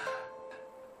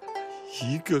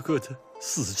一个个的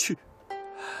死去，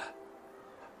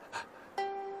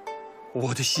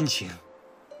我的心情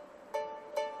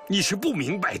你是不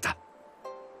明白的。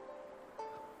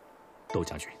窦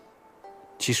将军，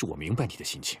其实我明白你的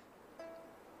心情。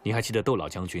你还记得窦老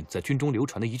将军在军中流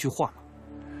传的一句话吗？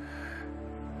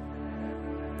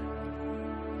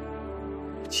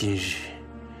今日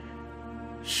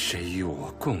谁与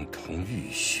我共同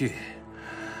浴血，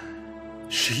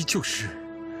谁就是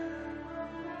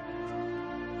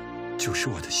就是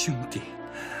我的兄弟。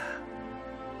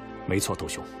没错，窦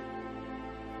兄，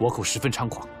倭寇十分猖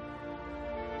狂，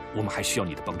我们还需要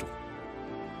你的帮助。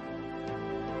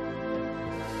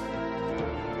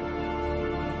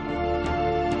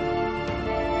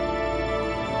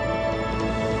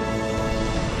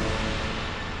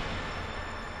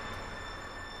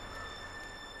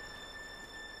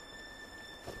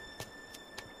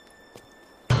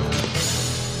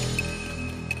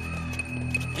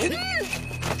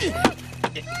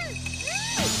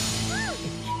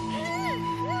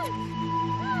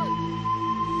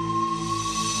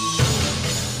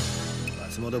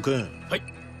松本君。はい。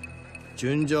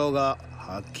順序が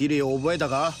はっきり覚えた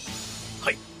か？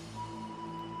はい。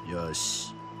よ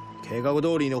し。計画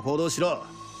通りに行動しろ。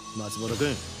松本君、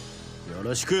よ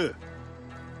ろしく。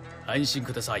安心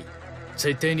ください。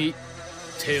絶対に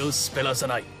手を滑らさ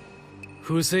ない。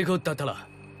不正確だったら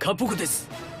過酷です。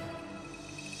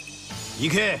行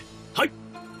け。はい。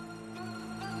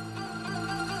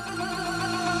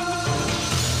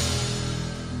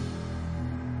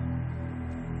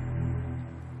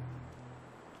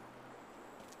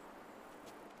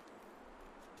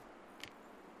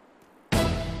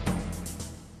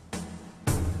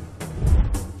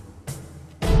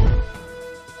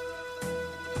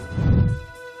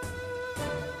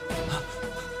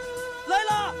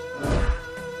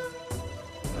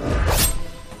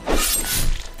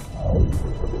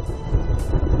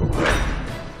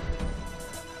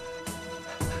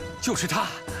就是他，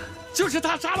就是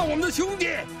他杀了我们的兄弟，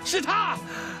是他！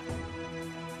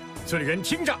村人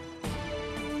听着，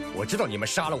我知道你们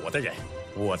杀了我的人，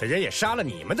我的人也杀了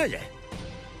你们的人。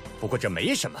不过这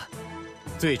没什么，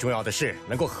最重要的是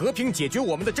能够和平解决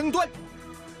我们的争端。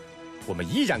我们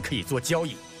依然可以做交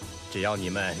易，只要你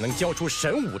们能交出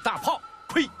神武大炮。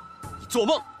呸！你做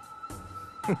梦！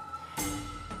哼！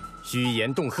虚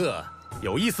言恫吓，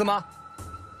有意思吗？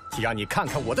且让你看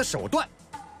看我的手段。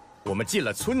我们进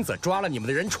了村子，抓了你们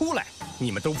的人出来，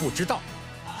你们都不知道。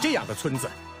这样的村子，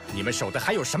你们守的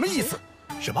还有什么意思？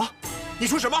什么？你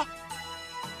说什么？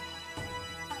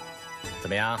怎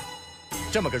么样？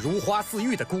这么个如花似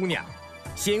玉的姑娘，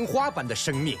鲜花般的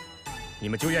生命，你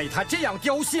们就愿意她这样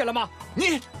凋谢了吗？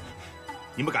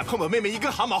你们敢碰我妹妹一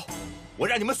根汗毛，我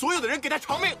让你们所有的人给她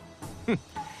偿命！哼，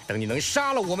等你能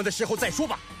杀了我们的时候再说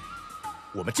吧。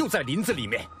我们就在林子里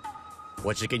面，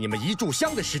我只给你们1炷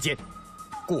香的时间。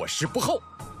过时不候，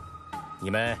你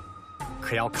们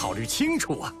可要考虑清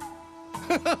楚啊！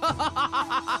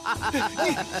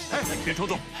别冲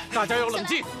动，大家要冷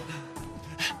静。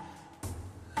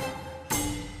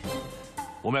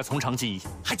我们要从长计议，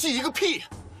还计议个屁！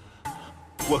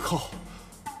倭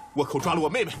寇抓了我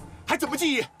妹妹，还怎么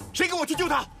计议？谁跟我去救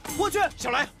她？我去。小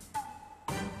兰，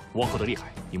倭寇的厉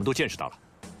害，你们都见识到了。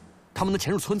他们能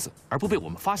潜入村子而不被我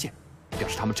们发现，表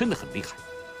示他们真的很厉害。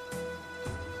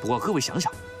不过各位想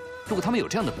想，如果他们有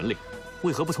这样的本领，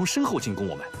为何不从身后进攻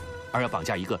我们，而要绑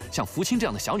架一个像福清这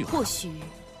样的小女孩？或许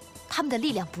他们的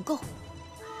力量不够。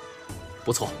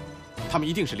不错，他们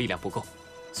一定是力量不够，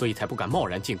所以才不敢贸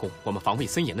然进攻我们防卫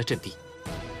森严的阵地，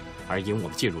而引我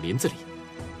们进入林子里，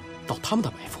到他们的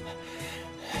埋伏。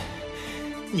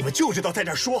你们就知道在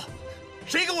这儿说，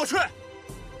谁跟我去？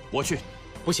我去。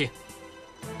不行，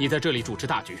你在这里主持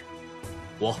大局，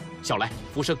我、小来、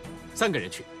福生3个人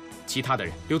去。其他的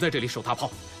人留在这里守大炮。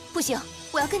不行，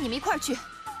我要跟你们一块儿去。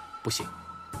不行，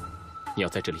你要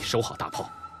在这里守好大炮。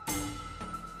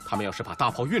他们要是把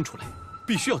大炮运出来，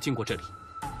必须要经过这里，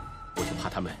我就怕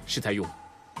他们是在用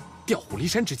调虎离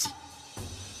山之计。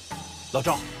老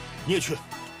赵，你也去，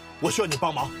我需要你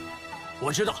帮忙。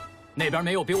我知道，那边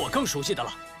没有比我更熟悉的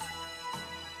了。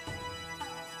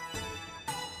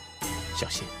小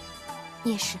心。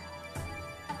你也是。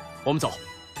我们走。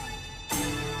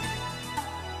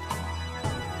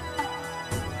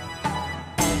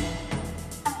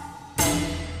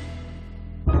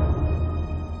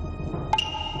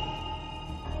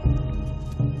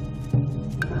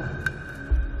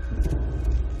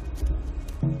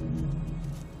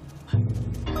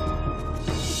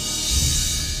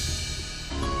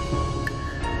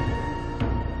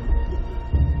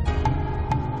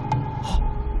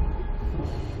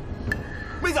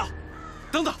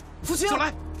小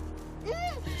来，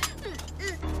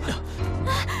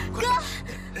哥，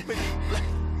来，妹子，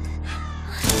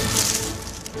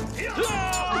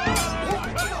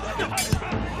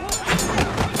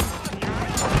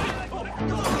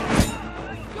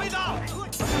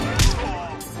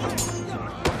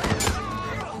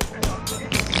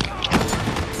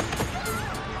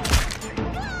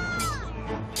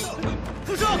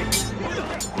福生，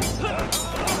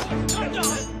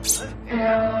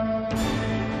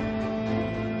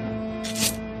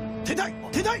铁蛋。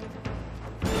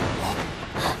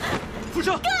福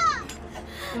生，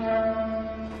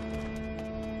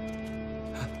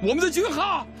我们的军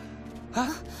号，啊，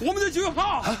我们的军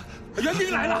号，援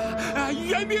兵来了，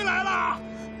援兵来了，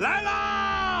来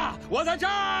啦！我在这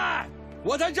儿，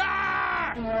我在这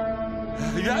儿，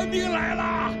援兵来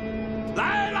了，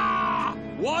来啦！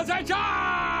我在这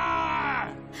儿，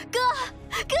哥，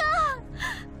哥。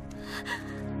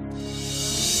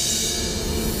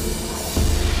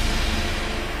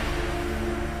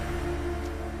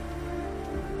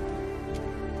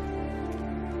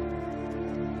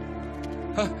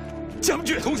 将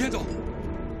军，同先总，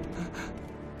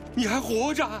你还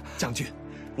活着？将军，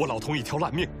我老同一条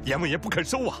烂命，阎王爷不肯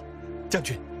收啊！将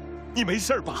军，你没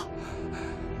事吧？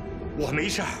我没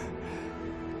事。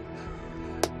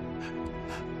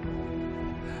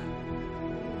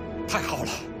太好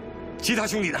了，其他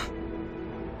兄弟呢？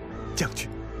将军，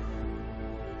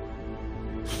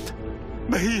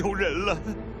没有人了。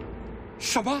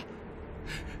什么？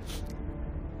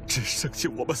只剩下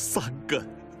我们3个。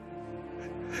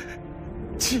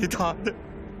 其他的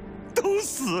都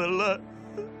死了。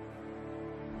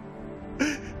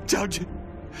将军，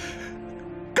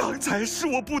刚才是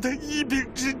我部的一兵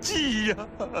之计呀！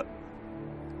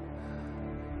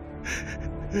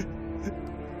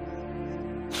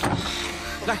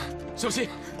来，小心！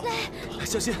来，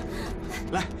小心！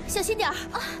来，小心点儿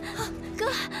啊！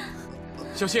哥，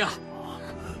小心啊！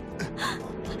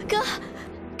哥，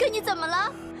你怎么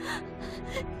了？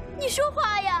你说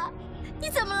话呀！你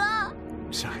怎么了？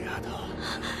 傻丫头，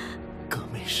哥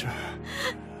没事儿。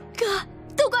哥，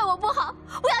都怪我不好，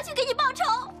我要去给你报仇。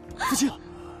父亲，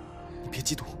你别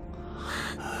激动。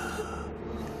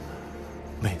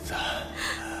妹子，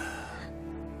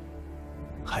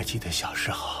还记得小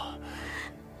时候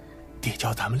爹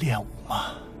教咱们练武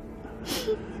吗？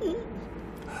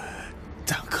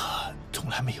咱可从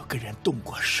来没有跟人动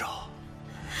过手。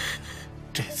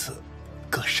这次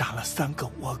哥杀了3个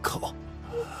倭寇。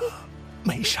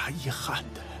 没啥遗憾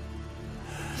的，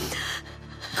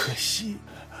可惜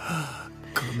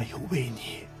哥没有为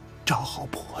你找好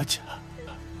婆家，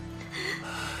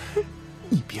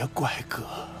你别怪哥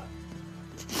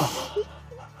啊，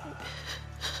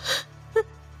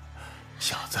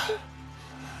小子。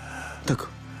大哥，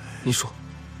你说，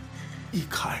你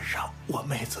看上我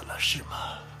妹子了是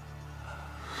吗？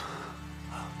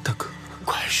大哥，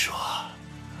快说，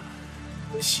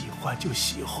喜欢就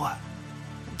喜欢。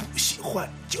 不喜欢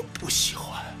就不喜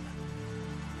欢，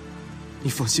你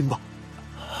放心吧，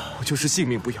我就是性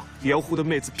命不要，也要护得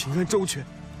妹子平安周全。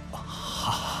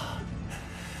好，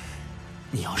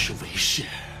你要是为师，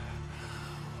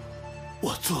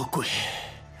我做鬼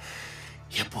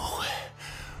也不会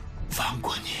放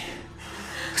过你。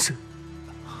是。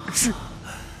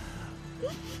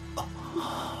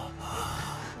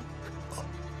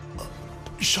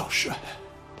少帅，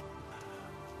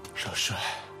少帅。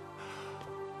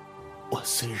 我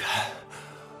虽然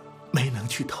没能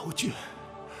去投军，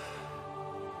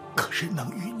可是能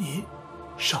与您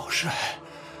少帅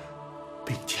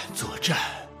并肩作战，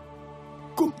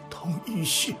共同浴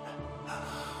血。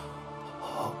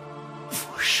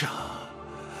负伤，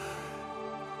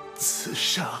此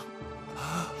伤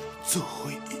足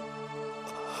以。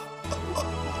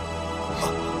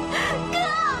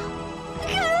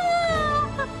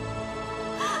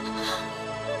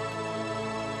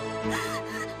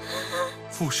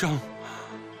负伤。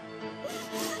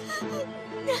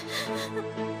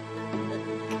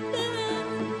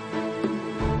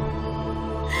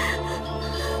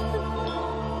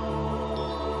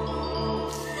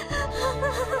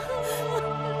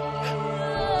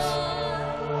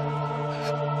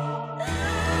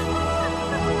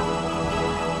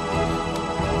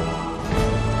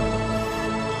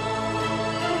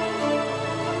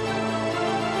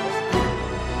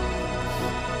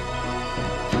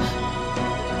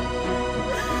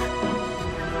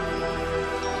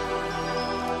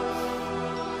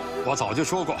我早就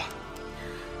说过，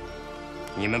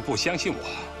你们不相信我。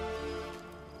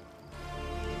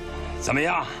怎么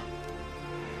样？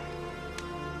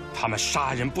他们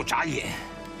杀人不眨眼，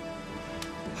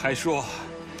还说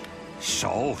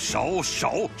守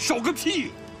个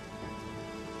屁！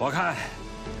我看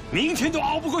明天都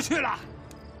熬不过去了。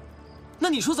那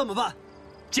你说怎么办？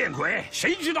见鬼！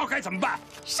谁知道该怎么办？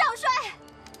少帅，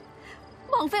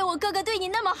枉费我哥哥对你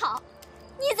那么好。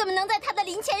 你怎么能在他的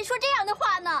灵前说这样的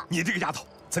话呢？你这个丫头，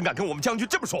怎敢跟我们将军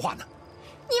这么说话呢？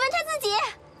你问他自己。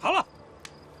好了，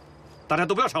大家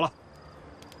都不要吵了。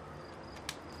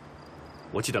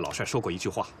我记得老帅说过一句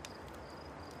话：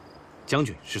将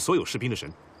军是所有士兵的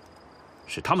神，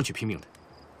是他们去拼命的，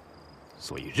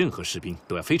所以任何士兵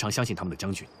都要非常相信他们的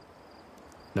将军。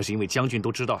那是因为将军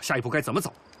都知道下一步该怎么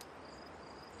走，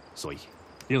所以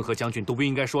任何将军都不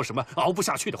应该说什么熬不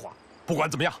下去的话。不管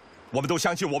怎么样，我们都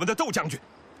相信我们的窦将军。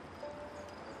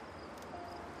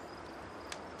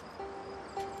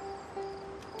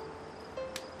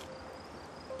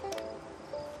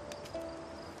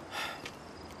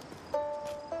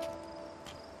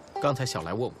刚才小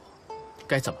来问我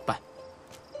该怎么办，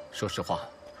说实话，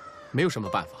没有什么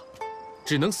办法，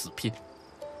只能死拼。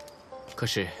可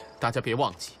是大家别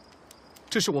忘记，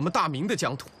这是我们大明的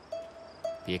疆土。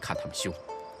别看他们凶，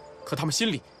可他们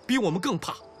心里比我们更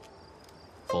怕。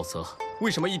否则，为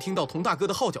什么一听到佟大哥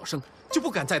的号角声就不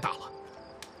敢再打了？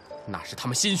那是他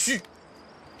们心虚。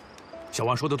小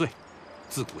王说的对，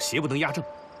自古邪不能压正，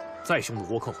再凶的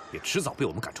倭寇也迟早被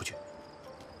我们赶出去。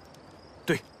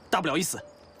对，大不了一死。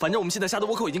反正我们现在下的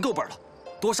倭寇已经够本了，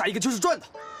多杀一个就是赚的。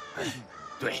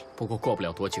对，不过过不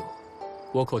了多久，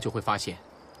倭寇就会发现，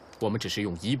我们只是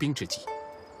用疑兵之计，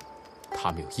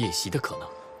他们有夜袭的可能。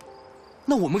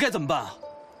那我们该怎么办啊？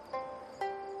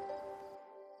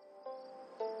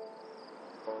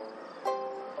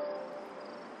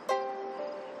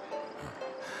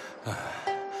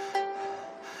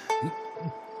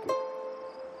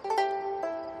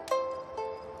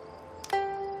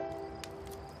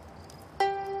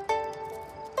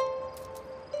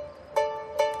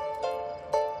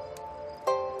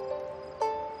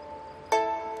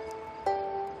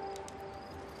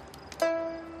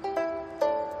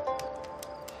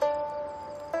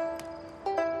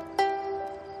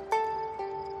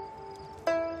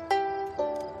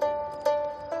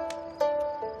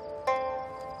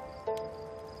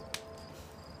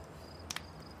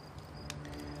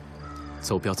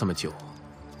走镖这么久，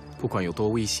不管有多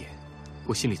危险，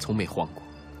我心里从没慌过，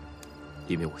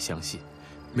因为我相信，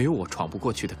没有我闯不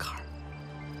过去的坎儿。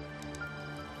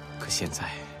可现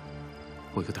在，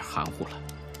我有点含糊了。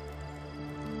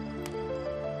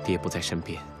爹不在身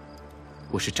边，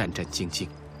我是战战兢兢，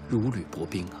如履薄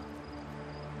冰啊。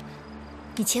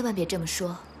你千万别这么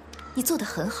说，你做得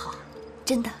很好，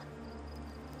真的。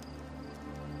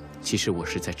其实我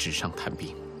是在纸上谈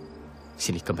兵，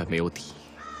心里根本没有底。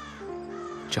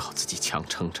只好自己强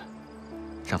撑着，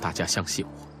让大家相信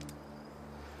我。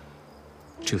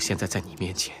只有现在在你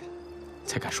面前，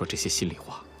才敢说这些心里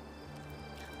话。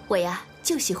我呀，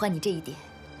就喜欢你这一点。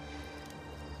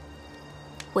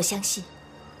我相信，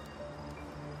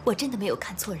我真的没有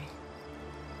看错人。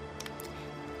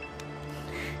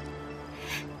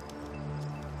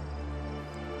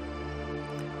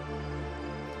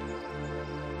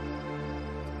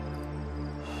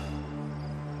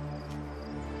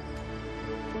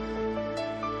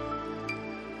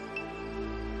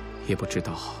也不知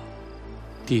道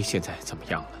爹现在怎么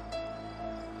样了。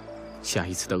下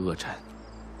一次的恶战，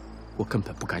我根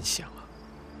本不敢想啊。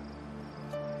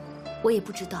我也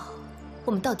不知道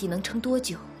我们到底能撑多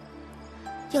久。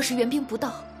要是援兵不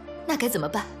到，那该怎么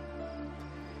办？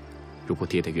如果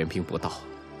爹的援兵不到，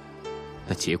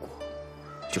那结果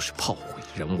就是炮毁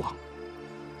人亡。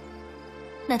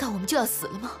难道我们就要死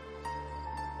了吗？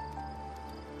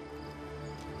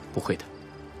不会的，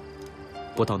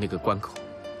不到那个关口，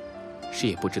谁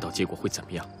也不知道结果会怎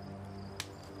么样。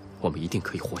我们一定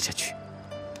可以活下去。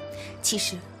其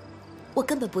实，我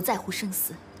根本不在乎生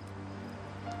死。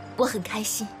我很开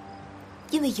心，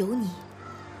因为有你，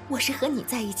我是和你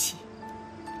在一起。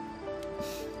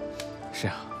是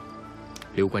啊，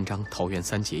刘关张桃园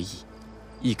三结义，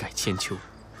一改千秋，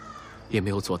也没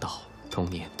有做到同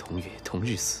年同月同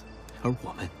日死。而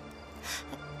我们，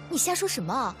你瞎说什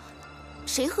么啊？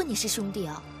谁和你是兄弟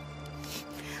啊？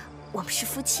我们是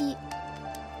夫妻。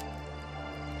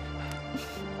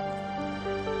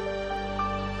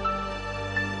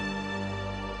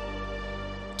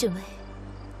振伟，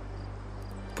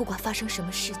不管发生什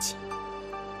么事情，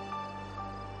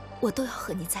我都要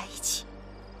和你在一起，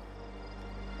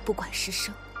不管是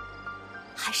生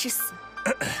还是死。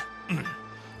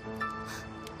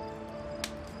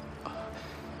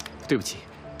对不起，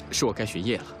是我该学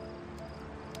夜了。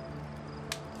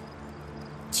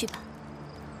去吧。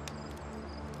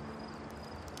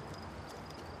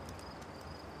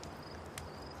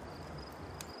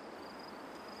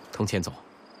童千总，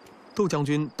窦将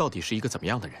军到底是一个怎么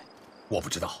样的人？我不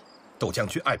知道。窦将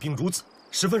军爱兵如子，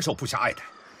十分受部下爱戴。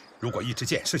如果一支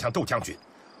箭射向窦将军，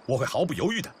我会毫不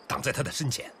犹豫地挡在他的身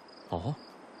前。哦，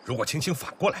如果情形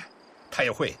反过来，他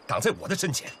也会挡在我的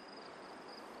身前。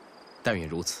但愿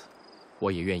如此，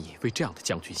我也愿意为这样的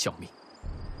将军效命。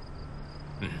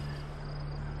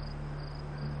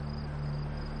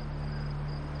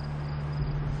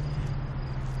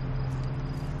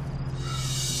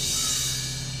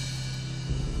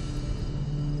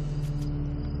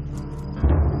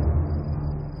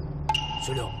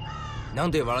所領、な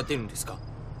んで笑ってるんですか？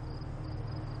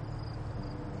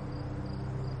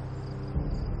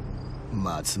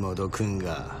松本君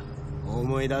が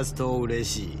思い出すと嬉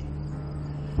しい。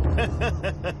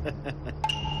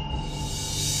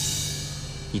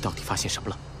你到底发现什么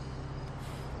了？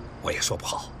我也说不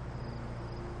好。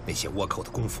那些倭寇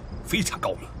的功夫非常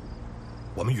高明，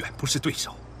我们远不是对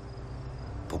手。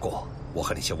不过，我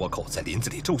和那些倭寇在林子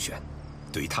里周旋，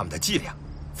对他们的伎俩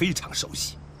非常熟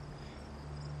悉。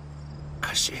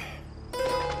可是，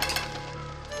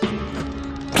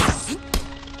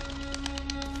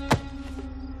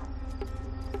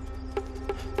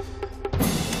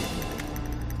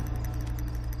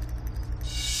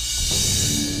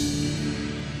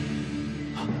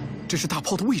这是大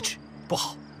炮的位置，不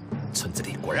好，村子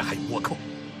里果然还有倭寇，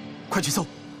快去搜！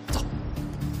走。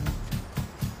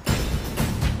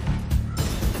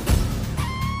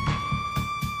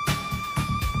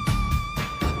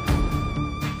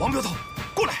王镖头，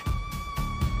过来！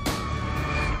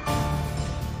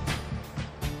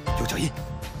有脚印？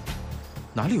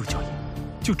哪里有脚印？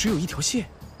就只有一条线。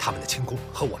他们的轻功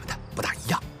和我们的不大一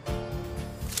样。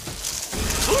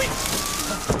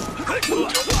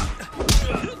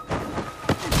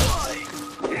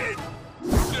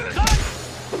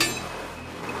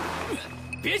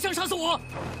别想杀死我！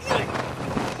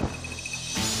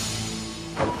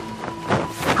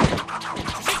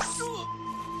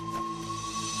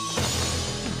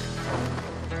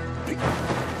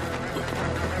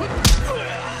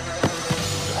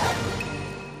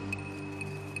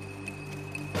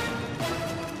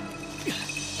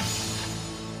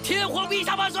天皇陛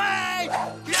下万岁！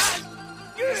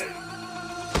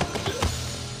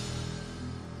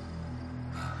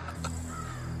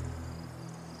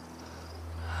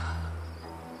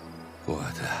我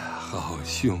的好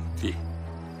兄弟，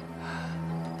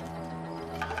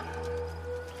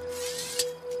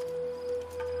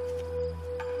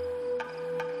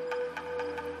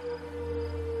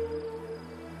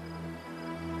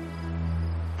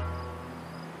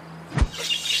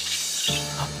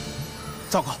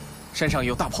糟糕，山上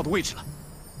有大炮的位置了。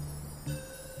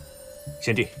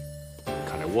贤弟，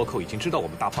看来倭寇已经知道我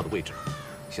们大炮的位置了。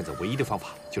现在唯一的方法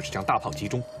就是将大炮集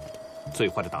中。最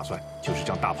坏的打算就是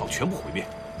将大炮全部毁灭，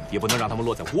也不能让他们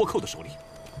落在倭寇的手里。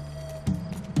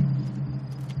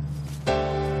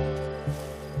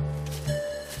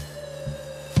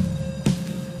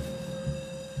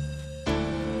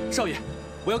少爷，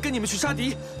我要跟你们去杀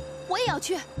敌。我也要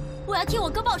去，我要替我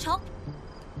哥报仇。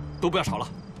都不要吵了。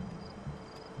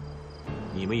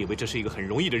你们以为这是一个很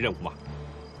容易的任务吗？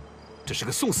这是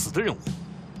个送死的任务。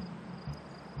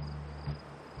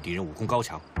敌人武功高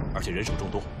强，而且人手众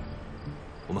多。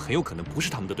我们很有可能不是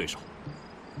他们的对手。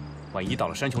万一到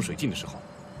了山穷水尽的时候，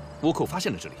倭寇发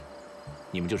现了这里，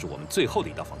你们就是我们最后的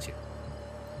一道防线，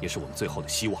也是我们最后的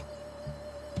希望。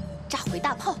炸毁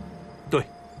大炮？对。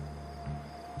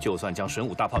就算将神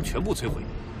武大炮全部摧毁，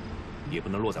也不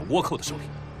能落在倭寇的手里。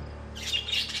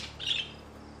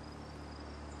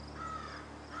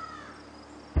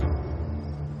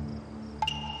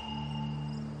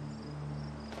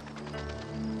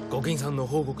ご近さんの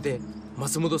報告で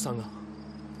松本さんが。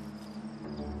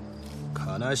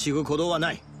悲しむことは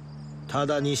ない。た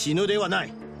だに死ぬではな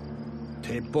い。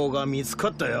鉄砲が見つか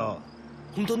ったよ。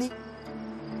本当に？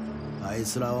あい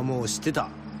つらはもう知ってた。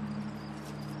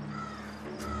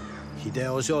秀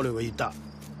吉少尉が言った。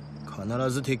必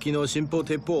ず敵の進歩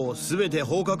鉄砲を全て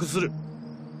捕獲する。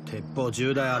鉄砲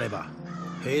10台あれば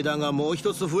兵団がもう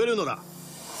一つ増えるのだ。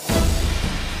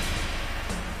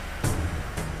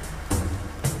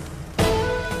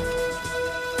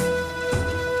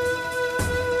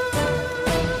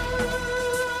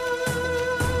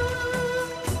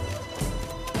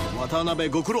渡辺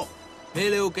ご苦労。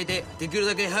命令を受けてできる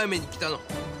だけ早めに来たの。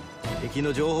敵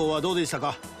の情報はどうでした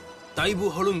か？だいぶ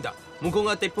滅んだ。向こう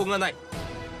が鉄砲がない。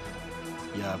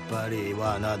やっぱり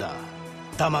罠だ。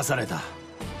騙された。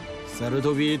猿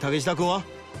飛竹下君は？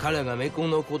彼がメコ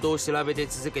ンのことを調べて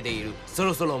続けている。そ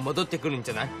ろそろ戻ってくるん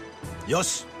じゃない？よ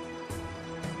し。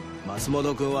松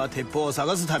本君は鉄砲を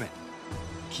探すため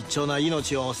貴重な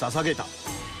命を捧げた。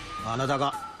あなた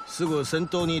がすぐ戦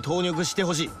闘に投入して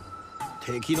ほしい。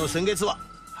敵の先月は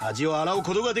恥を洗う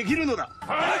ことができるのだ。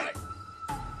はい。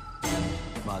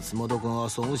松本君は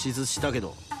損失したけ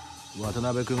ど渡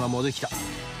辺君が戻ってきた。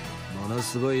もの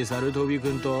すごい猿飛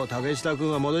君と竹下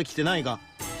君は戻ってきてないが、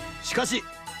しかし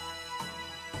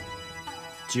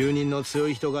10人の強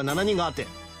い人が7人があって、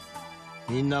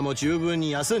みんなも十分に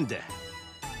休んで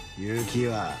勇気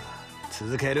は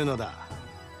続けるのだ。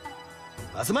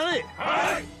集まれ。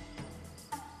はい。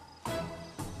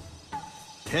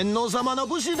天皇様の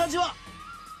武士たちは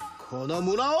この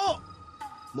村を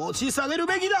持ち下げる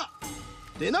べきだ。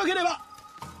でなければ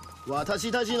私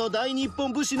たちの大日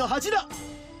本武士の恥だ。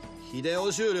秀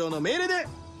吉終了の命令で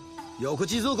翌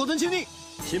日の午前中に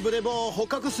新聞レポを捕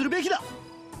獲するべきだ。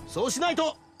そうしない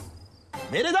と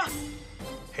命令だ。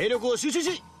兵力を集中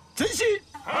し前進。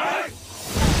はい。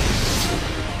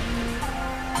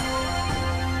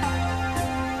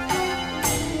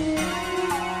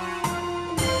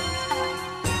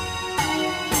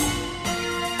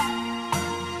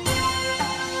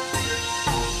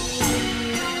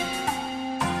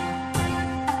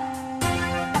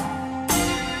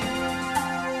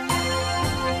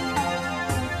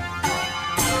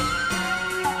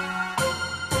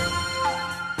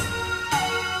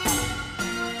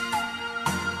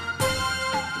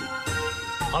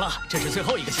好了，这是最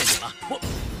后一个陷阱了。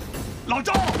老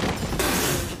赵，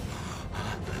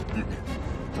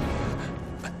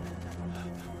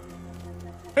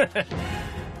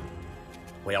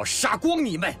我要杀光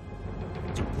你们，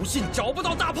就不信找不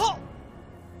到大炮。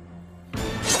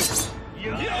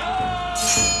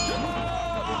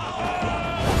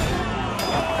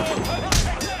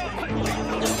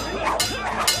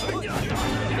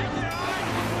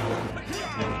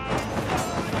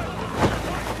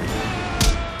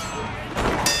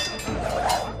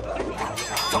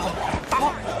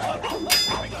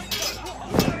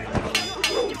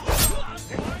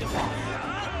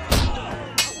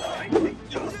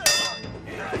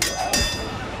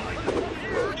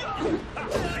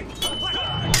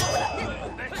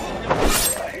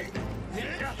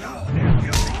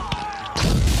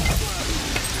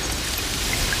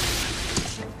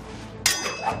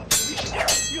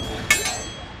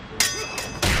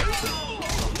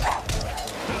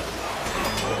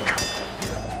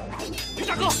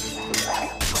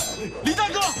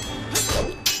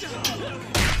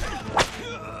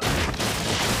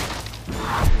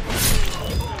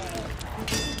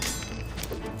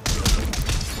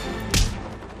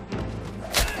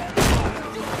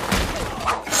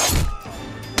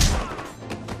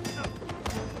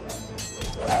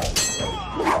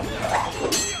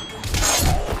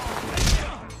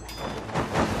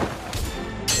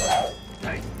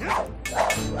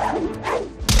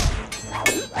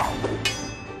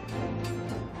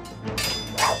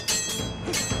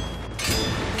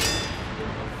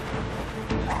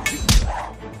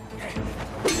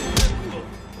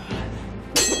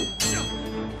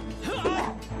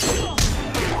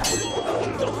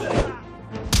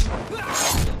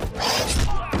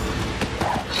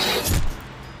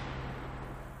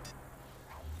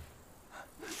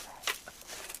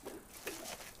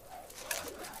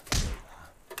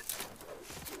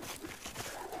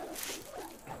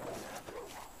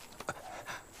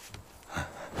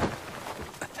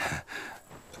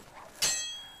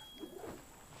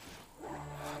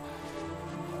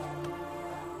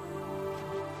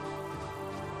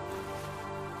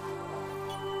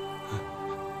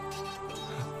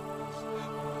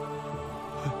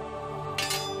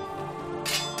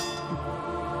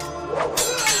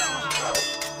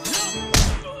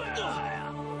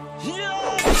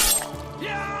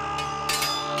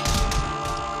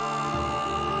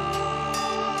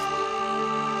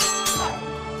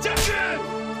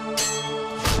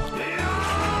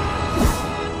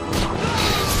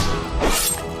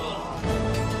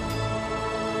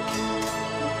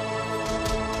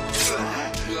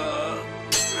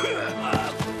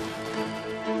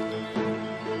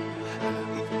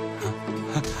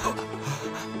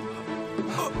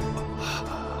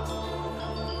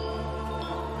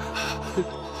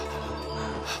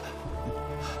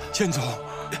剑总，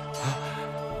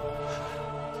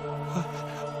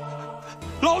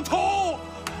老头，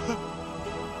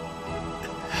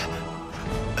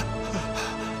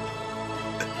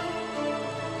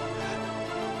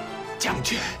将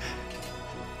军，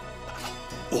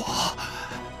我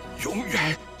永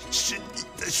远是你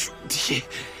的兄弟，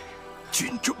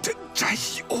军中的战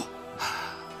友，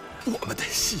我们的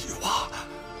希望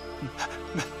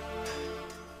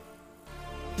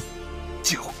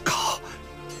就靠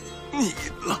你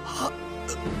了。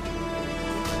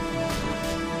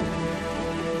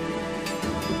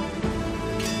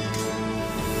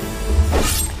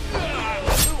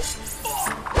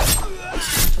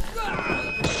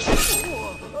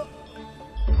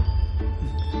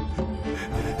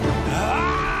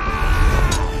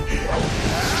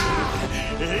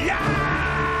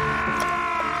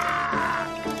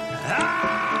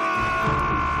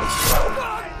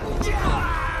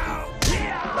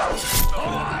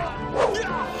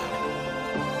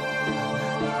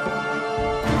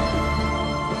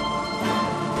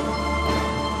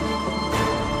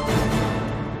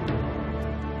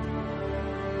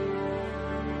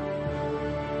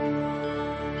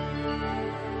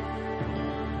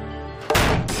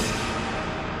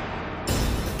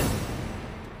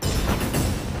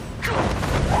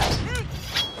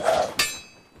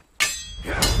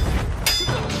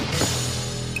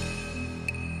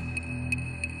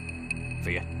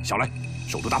点，小来，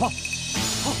首都大炮。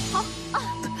好啊！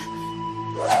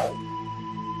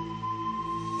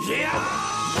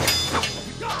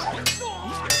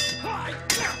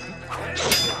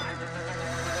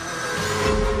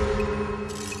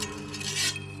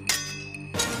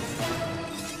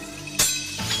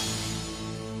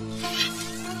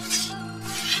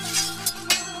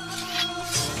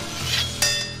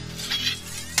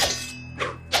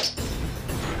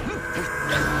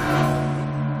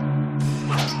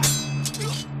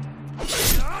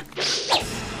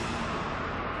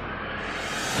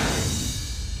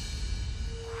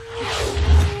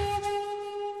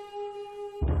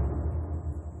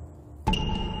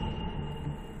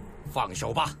放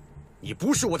手吧，你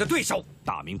不是我的对手。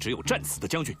大明只有战死的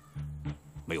将军，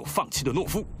没有放弃的懦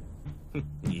夫。哼，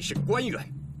你是官员，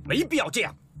没必要这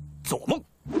样做梦。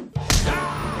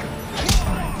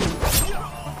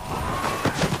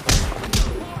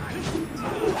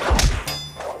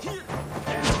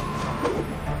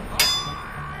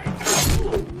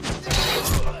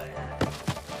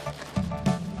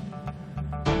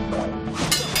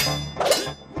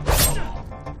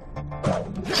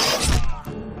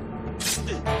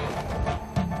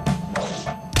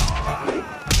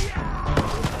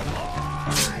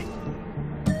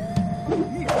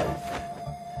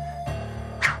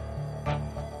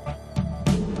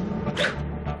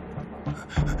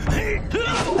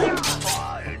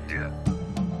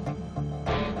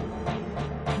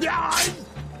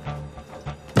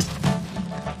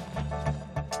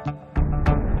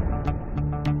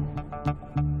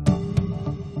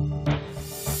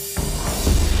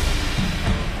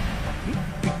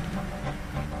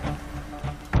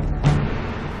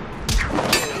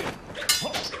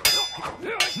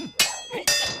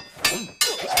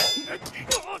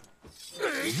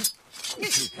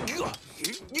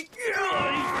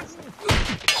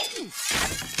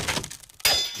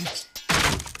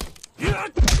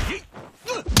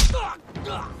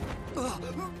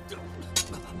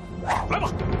来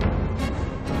吧！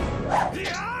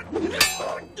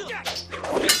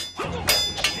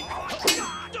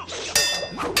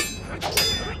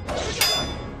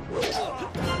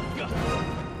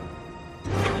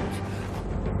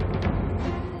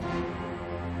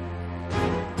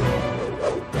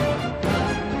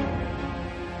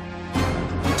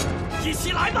一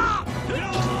起来吧！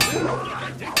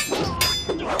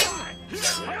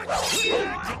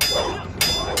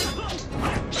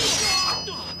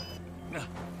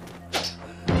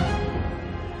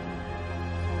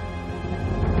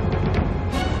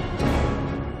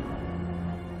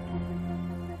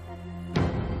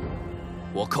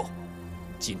倭寇，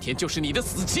今天就是你的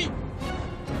死期！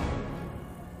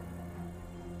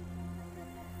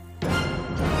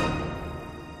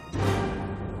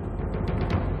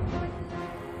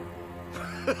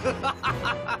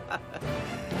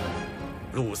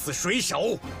鹿死谁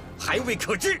手，还未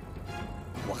可知。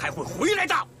我还会回来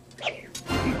的。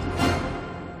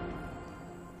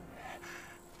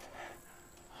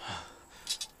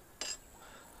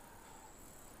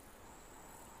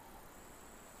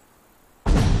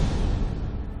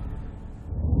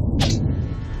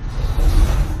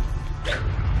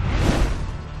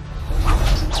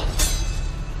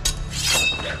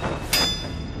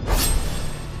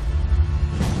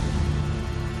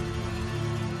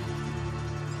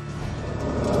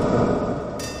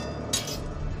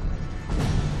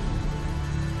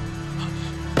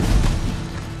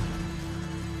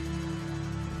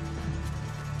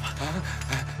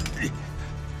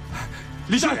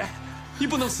李大人，你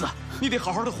不能死，你得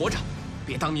好好的活着，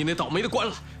别当你那倒霉的官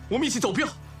了。我们一起走镖，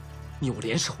你我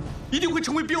联手，一定会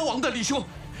成为镖王的，李兄。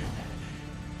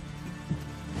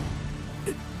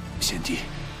贤弟，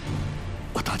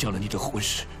我打搅了你的婚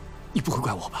事，你不会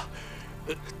怪我吧？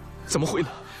怎么会呢？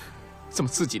这么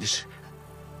刺激的事，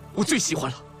我最喜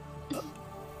欢了。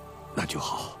那就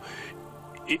好。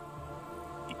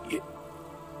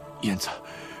燕子，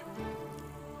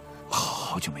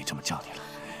好久没这么叫你了。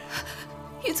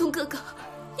玉聪哥哥，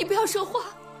你不要说话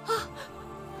啊！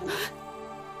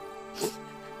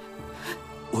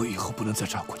我以后不能再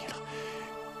照顾你了。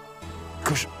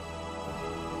可是，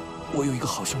我有一个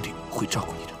好兄弟会照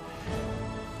顾你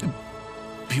的，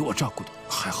比我照顾你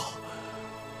还好。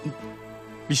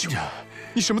李兄，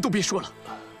你什么都别说了，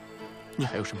你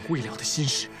还有什么未了的心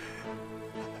事？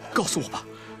告诉我吧。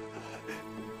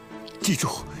记住，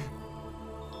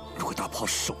如果大炮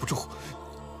守不住，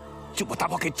就把大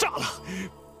炮给炸了，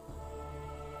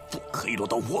不可以落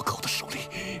到倭寇的手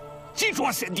里。记住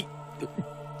啊，贤弟！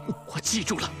我记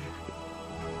住了。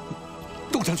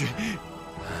杜将军，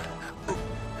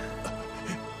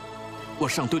我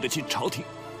尚对得起朝廷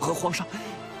和皇上，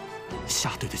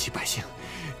下对得起百姓，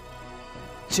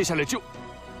接下来就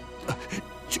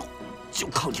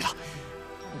靠你了。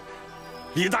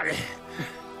李大人，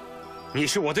你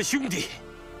是我的兄弟。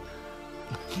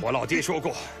我老爹说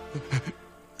过，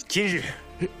今日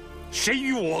谁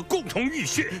与我共同浴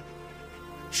血，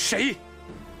谁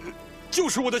就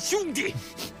是我的兄弟。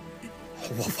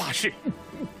我发誓，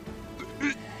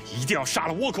一定要杀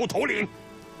了倭寇头领，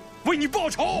为你报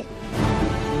仇。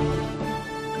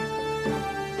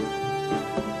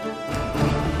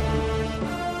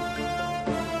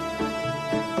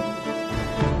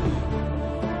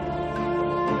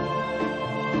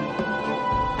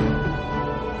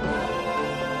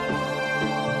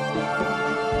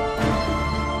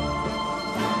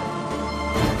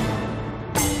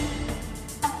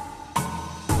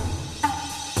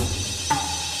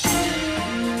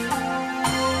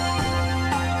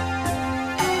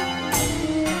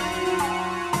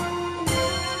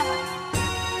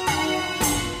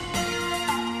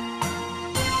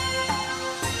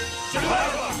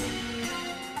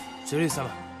主理様、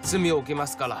罪を受けま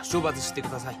すから処罰してく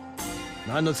ださい。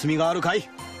何の罪があるかい？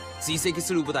追跡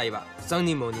する部隊は3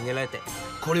人も逃げられて、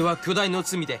これは巨大の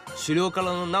罪で首領か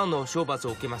らの何の処罰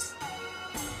を受けます。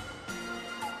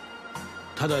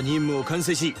ただ任務を完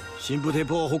成し、神父鉄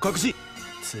砲を捕獲し、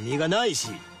罪がないし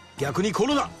逆に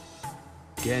殺だ。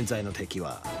現在の敵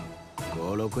は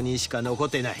5、6人しか残っ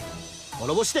ていない。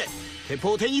滅ぼして鉄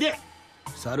砲を手に入れ、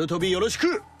猿飛びよろし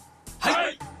く。は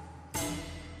い。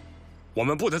我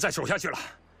们不能再守下去了，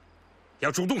要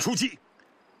主动出击，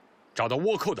找到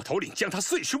倭寇的头领，将他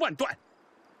碎尸万段，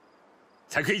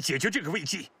才可以解决这个危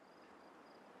机，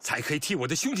才可以替我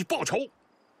的兄弟报仇。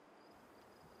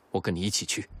我跟你一起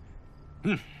去。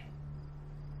嗯。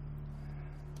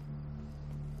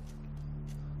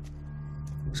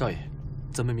少爷，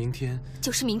咱们明天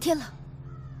就是明天了。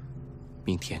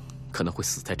明天可能会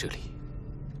死在这里，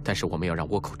但是我们要让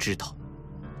倭寇知道，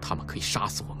他们可以杀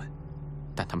死我们。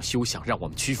但他们休想让我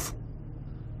们屈服。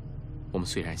我们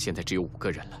虽然现在只有5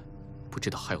个人了，不知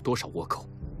道还有多少倭寇。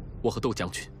我和窦将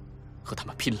军和他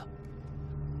们拼了。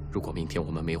如果明天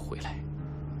我们没有回来，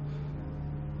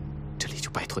这里就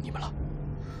拜托你们了。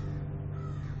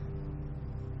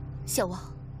小王，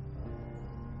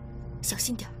小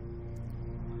心点儿。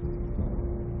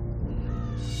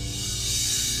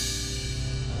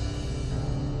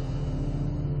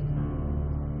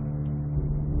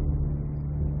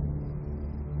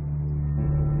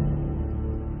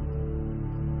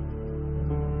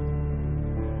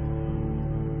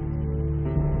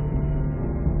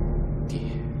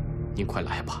您快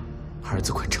来吧，儿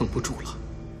子快撑不住了。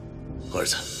儿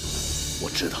子，我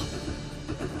知道，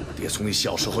爹从你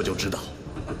小时候就知道，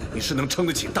你是能撑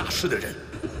得起大事的人。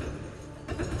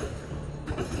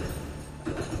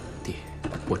爹，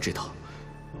我知道，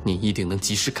您一定能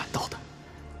及时赶到的。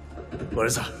儿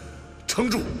子，撑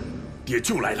住，爹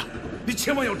就来了，你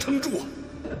千万要撑住啊！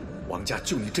王家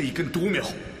就你这一根独苗，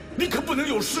你可不能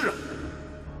有事啊！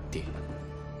爹，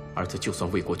儿子就算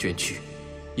为国捐躯，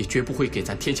也绝不会给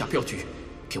咱天下镖局、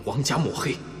给王家抹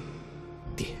黑。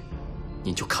爹，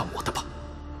您就看我的吧。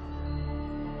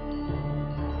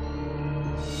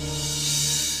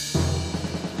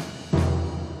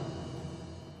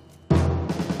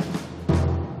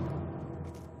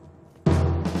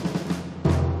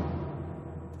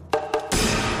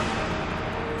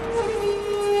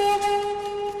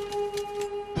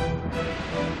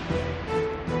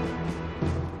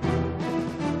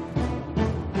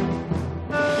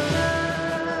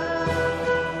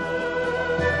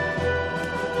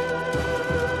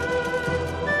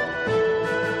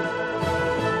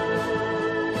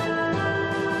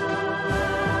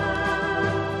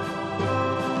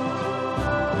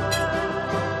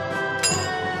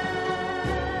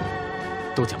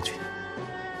窦将军，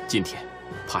今天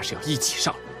怕是要一起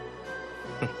上了。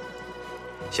哼，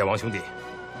小王兄弟，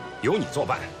有你作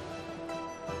伴，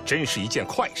真是一件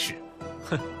快事。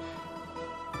哼，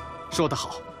说得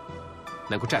好，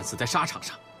能够战死在沙场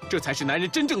上，这才是男人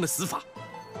真正的死法。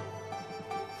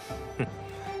哼，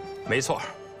没错，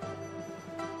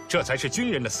这才是军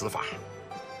人的死法，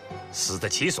死得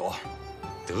其所，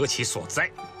得其所哉。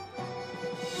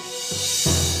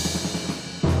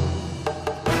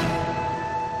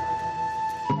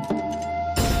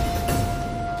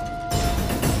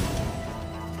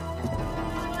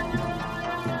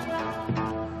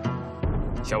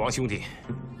小王兄弟，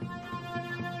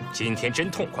今天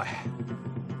真痛快，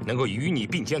能够与你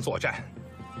并肩作战，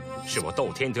是我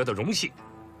窦天德的荣幸。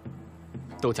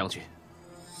窦将军，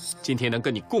今天能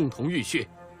跟你共同浴血，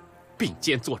并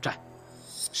肩作战，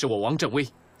是我王振威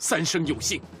3生有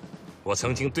幸。我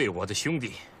曾经对我的兄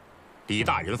弟李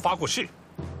大人发过誓，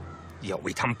要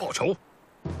为他们报仇。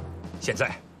现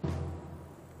在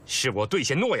是我兑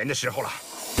现诺言的时候了。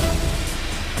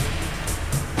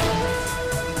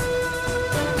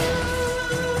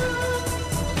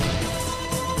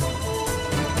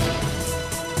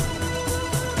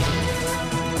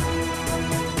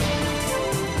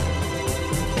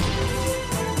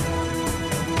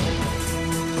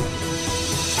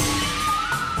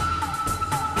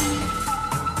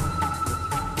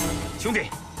兄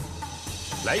弟，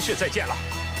来世再见了。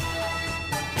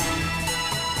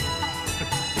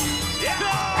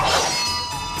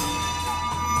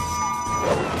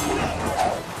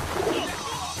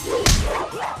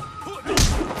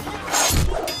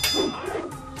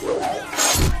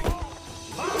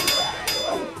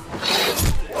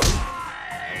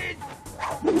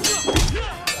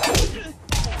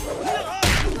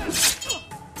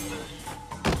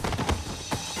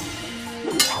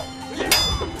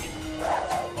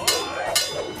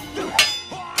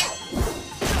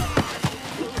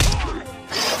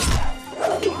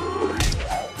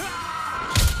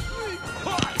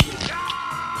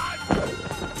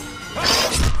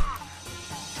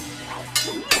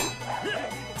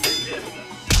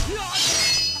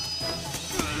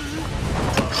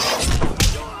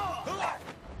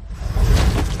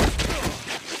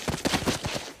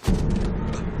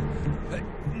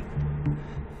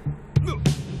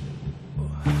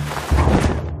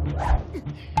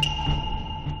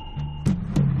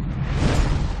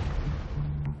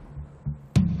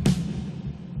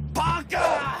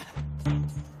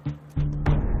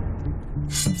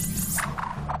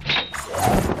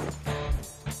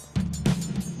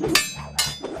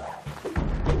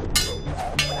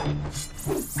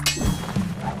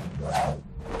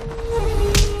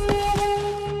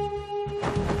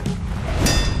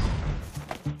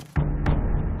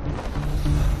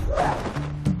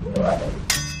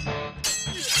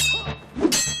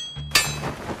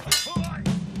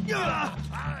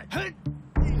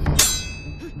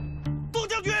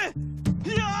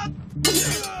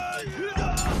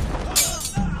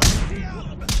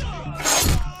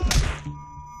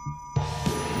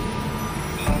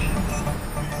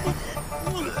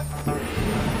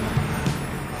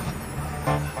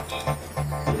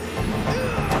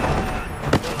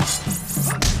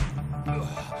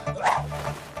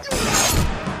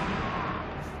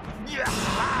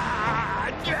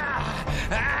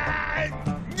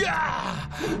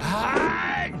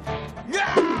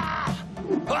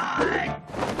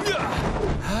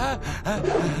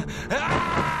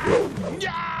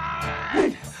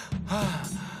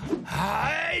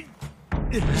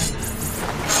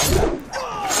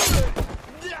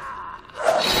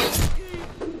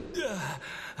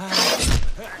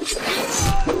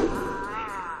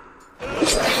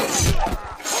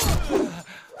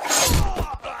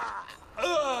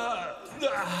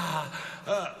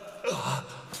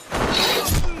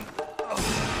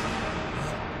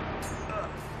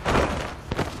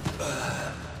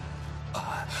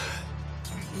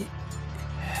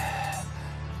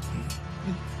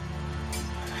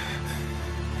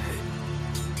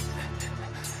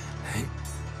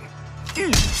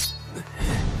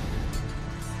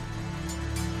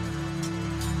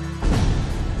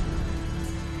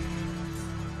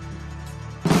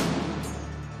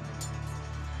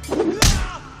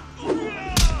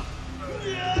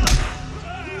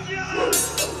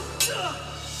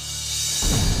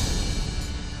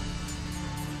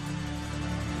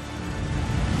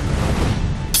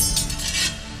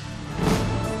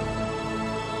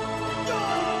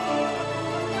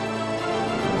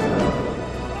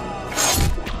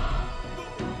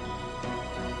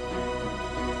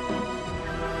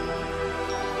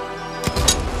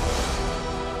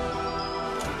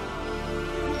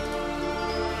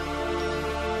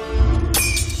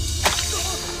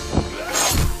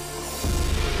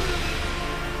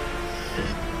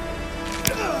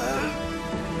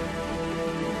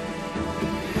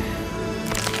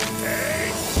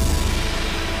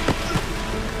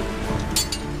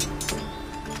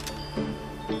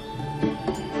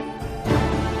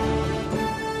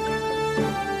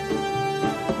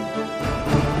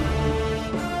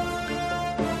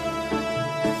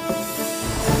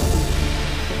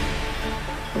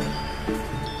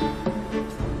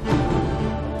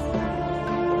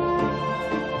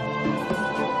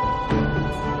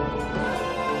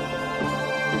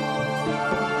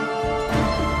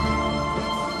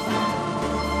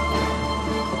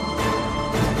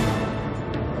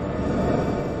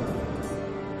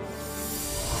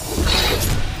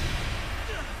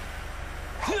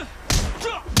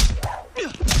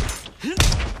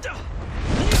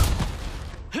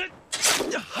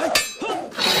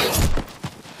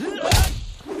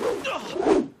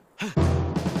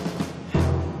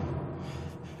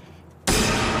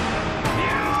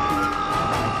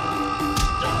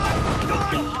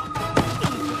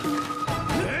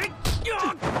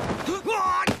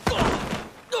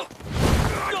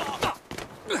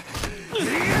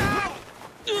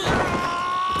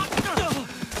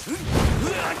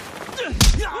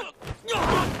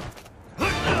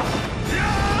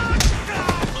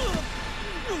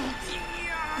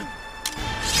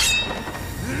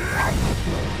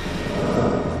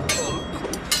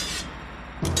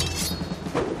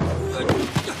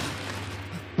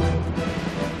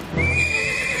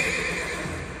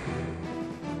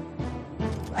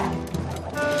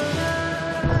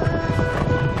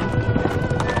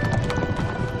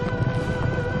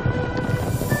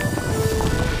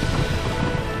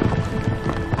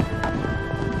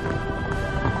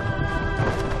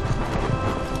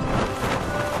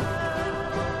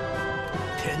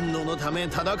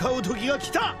戦う時が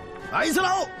来た。あいつ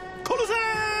らを殺せ。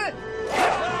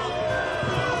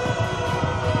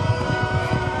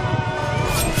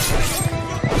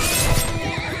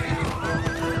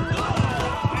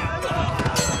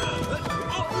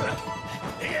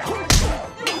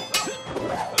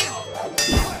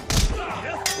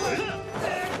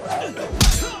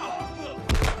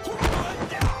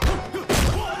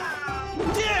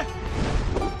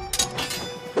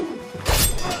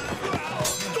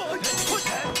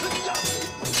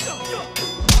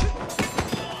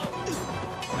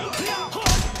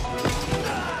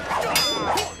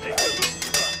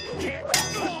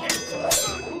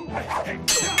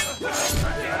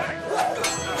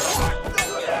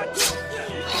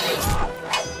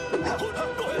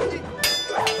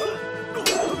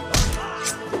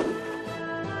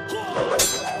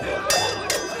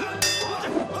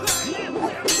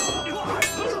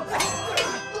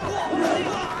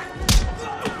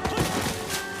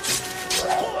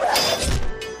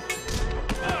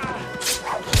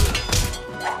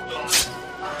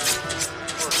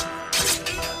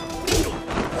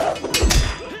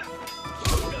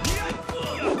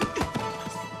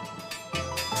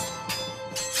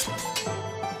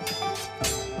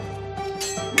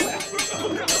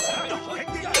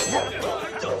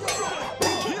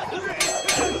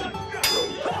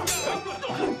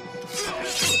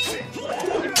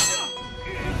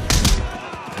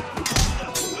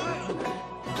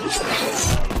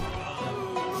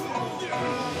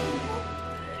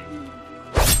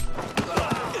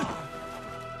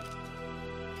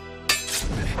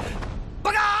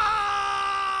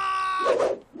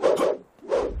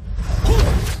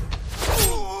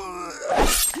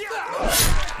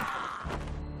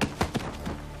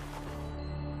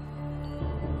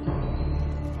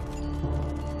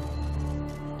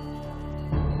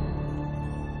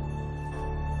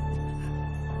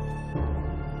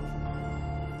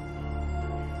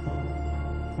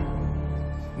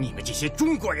你们这些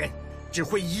中国人只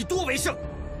会以多为胜，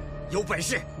有本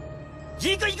事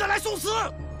一个一个来送死！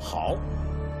好，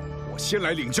我先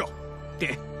来领教。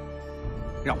爹，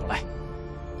让我来。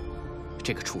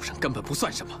这个畜生根本不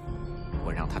算什么，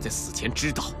我让他在死前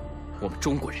知道，我们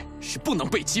中国人是不能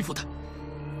被欺负的。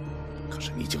可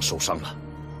是你已经受伤了。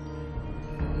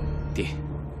爹，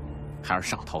孩儿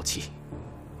上淘气，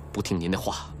不听您的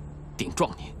话，顶撞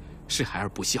您，是孩儿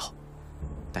不孝。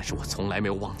但是我从来没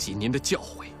有忘记您的教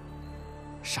诲：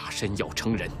杀身要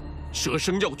成仁，舍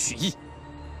生要取义。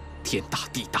天大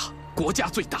地大，国家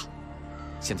最大。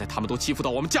现在他们都欺负到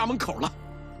我们家门口了，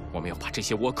我们要把这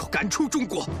些倭寇赶出中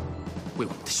国，为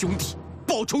我们的兄弟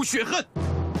报仇雪恨。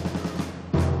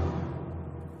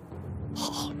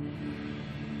好，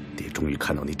爹终于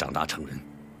看到你长大成人，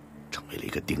成为了一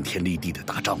个顶天立地的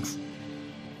大丈夫。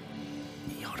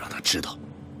你要让他知道，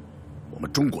我们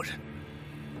中国人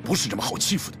不是这么好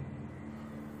欺负的。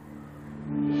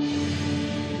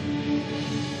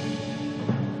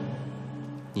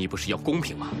你不是要公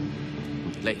平吗？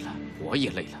你累了，我也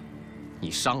累了；你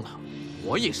伤了，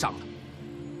我也伤了。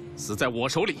死在我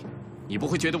手里，你不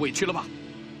会觉得委屈了吧？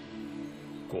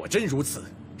果真如此，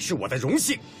是我的荣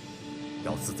幸。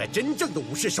要死在真正的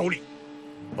武士手里。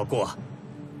不过，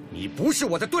你不是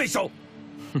我的对手。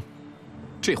哼，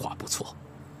这话不错。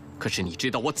可是你知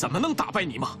道我怎么能打败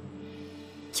你吗？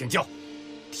请教。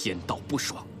天道不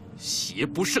爽，邪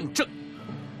不胜正。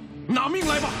拿命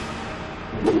来吧！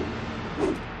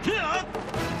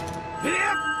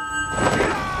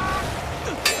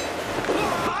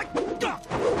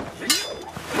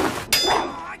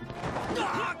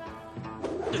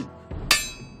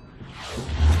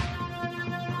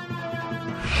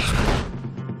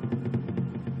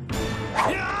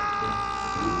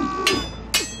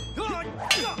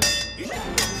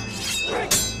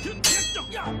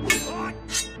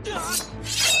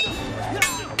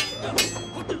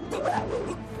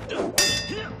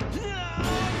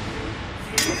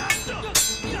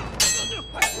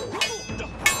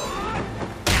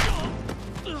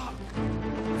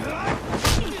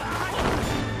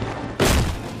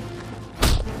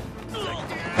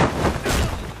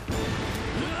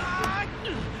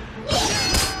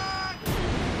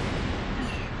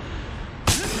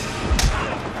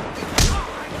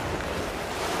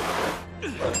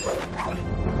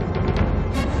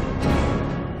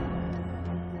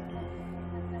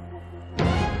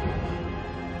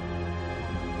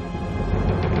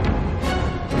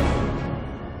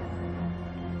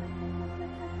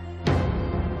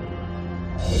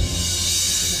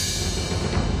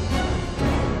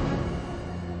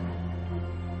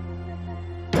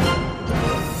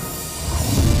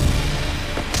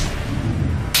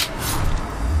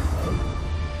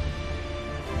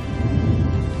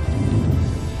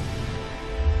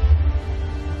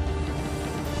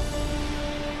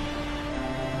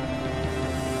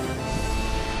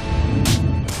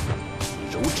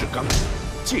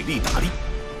借力打力。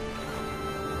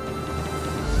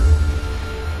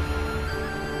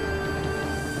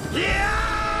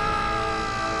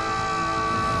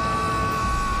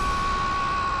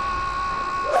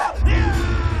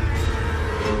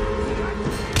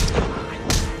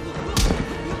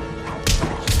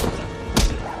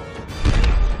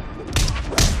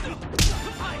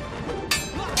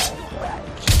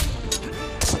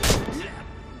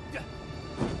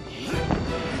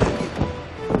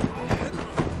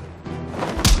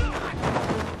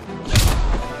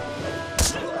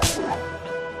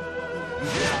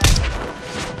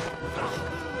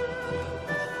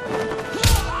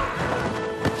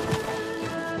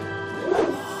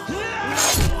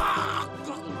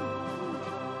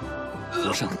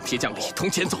铁匠里，同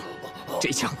前走。这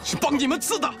一枪是帮你们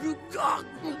刺的。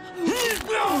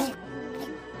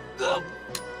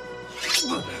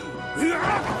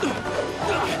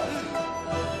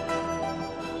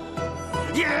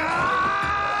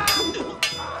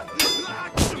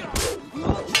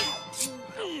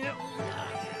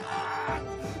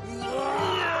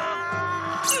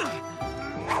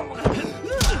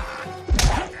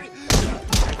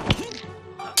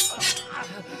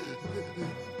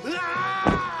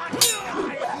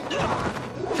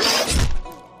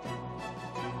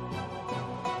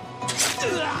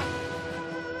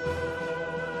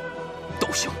斗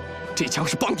兄，这枪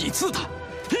是帮你刺的。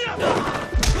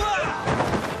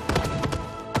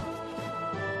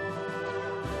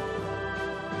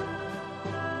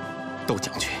窦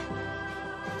将军，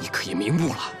你可以瞑目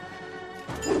了。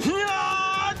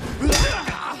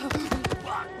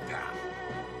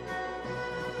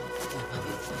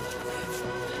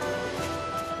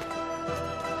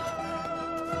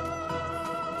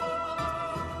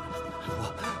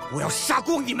我要杀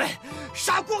光你们，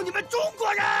杀光你们中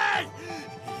国人！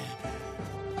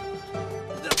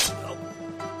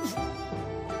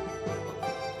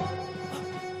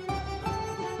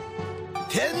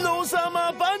天皇様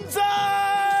万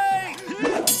歳！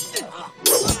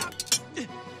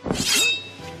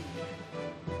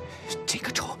这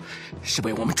个仇是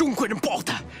为我们中国人报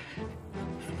的。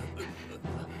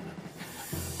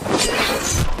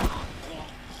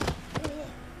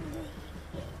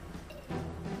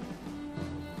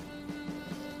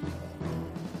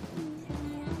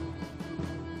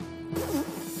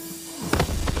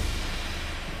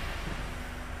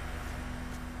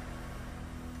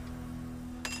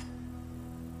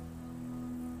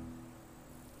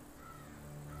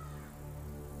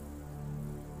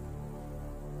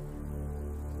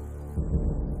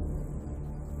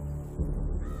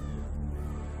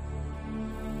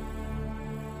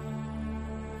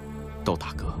窦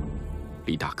大哥，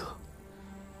李大哥，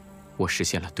我实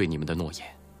现了对你们的诺言，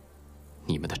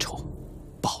你们的仇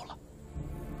报了。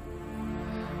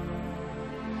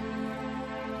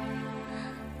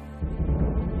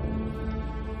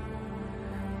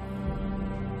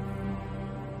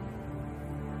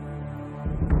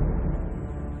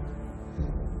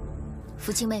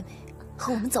福清妹妹，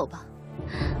和我们走吧。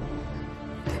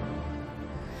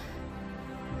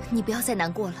你不要再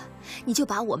难过了，你就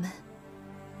把我们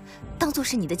当作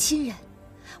是你的亲人，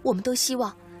我们都希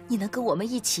望你能跟我们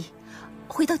一起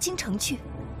回到京城去。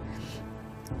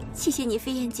谢谢你，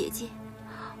飞燕姐姐。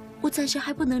我暂时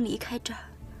还不能离开这儿，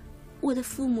我的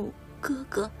父母、哥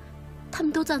哥，他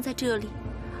们都葬在这里，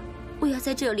我要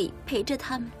在这里陪着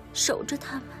他们，守着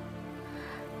他们。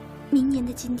明年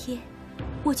的今天，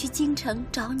我去京城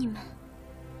找你们。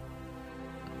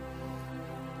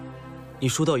你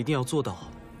说到一定要做到，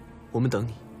我们等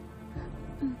你。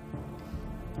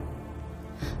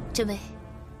真威，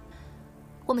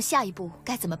我们下一步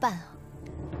该怎么办啊？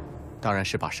当然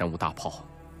是把神武大炮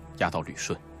押到旅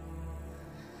顺。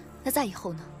那再以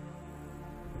后呢？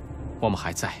我们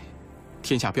还在，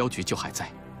天下镖局就还在，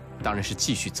当然是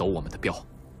继续走我们的镖。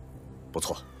不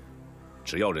错，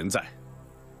只要人在，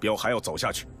镖还要走下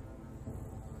去。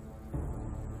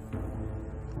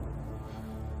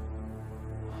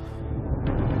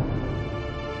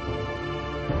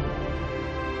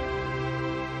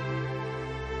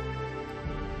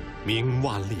明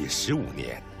万历15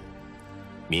年，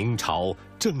明朝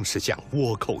正式向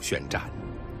倭寇宣战。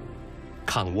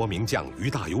抗倭名将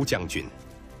于大猷将军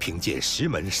凭借10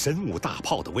门神武大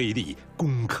炮的威力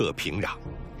攻克平壤，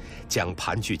将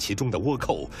盘踞其中的倭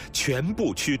寇全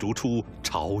部驱逐出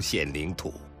朝鲜领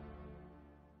土。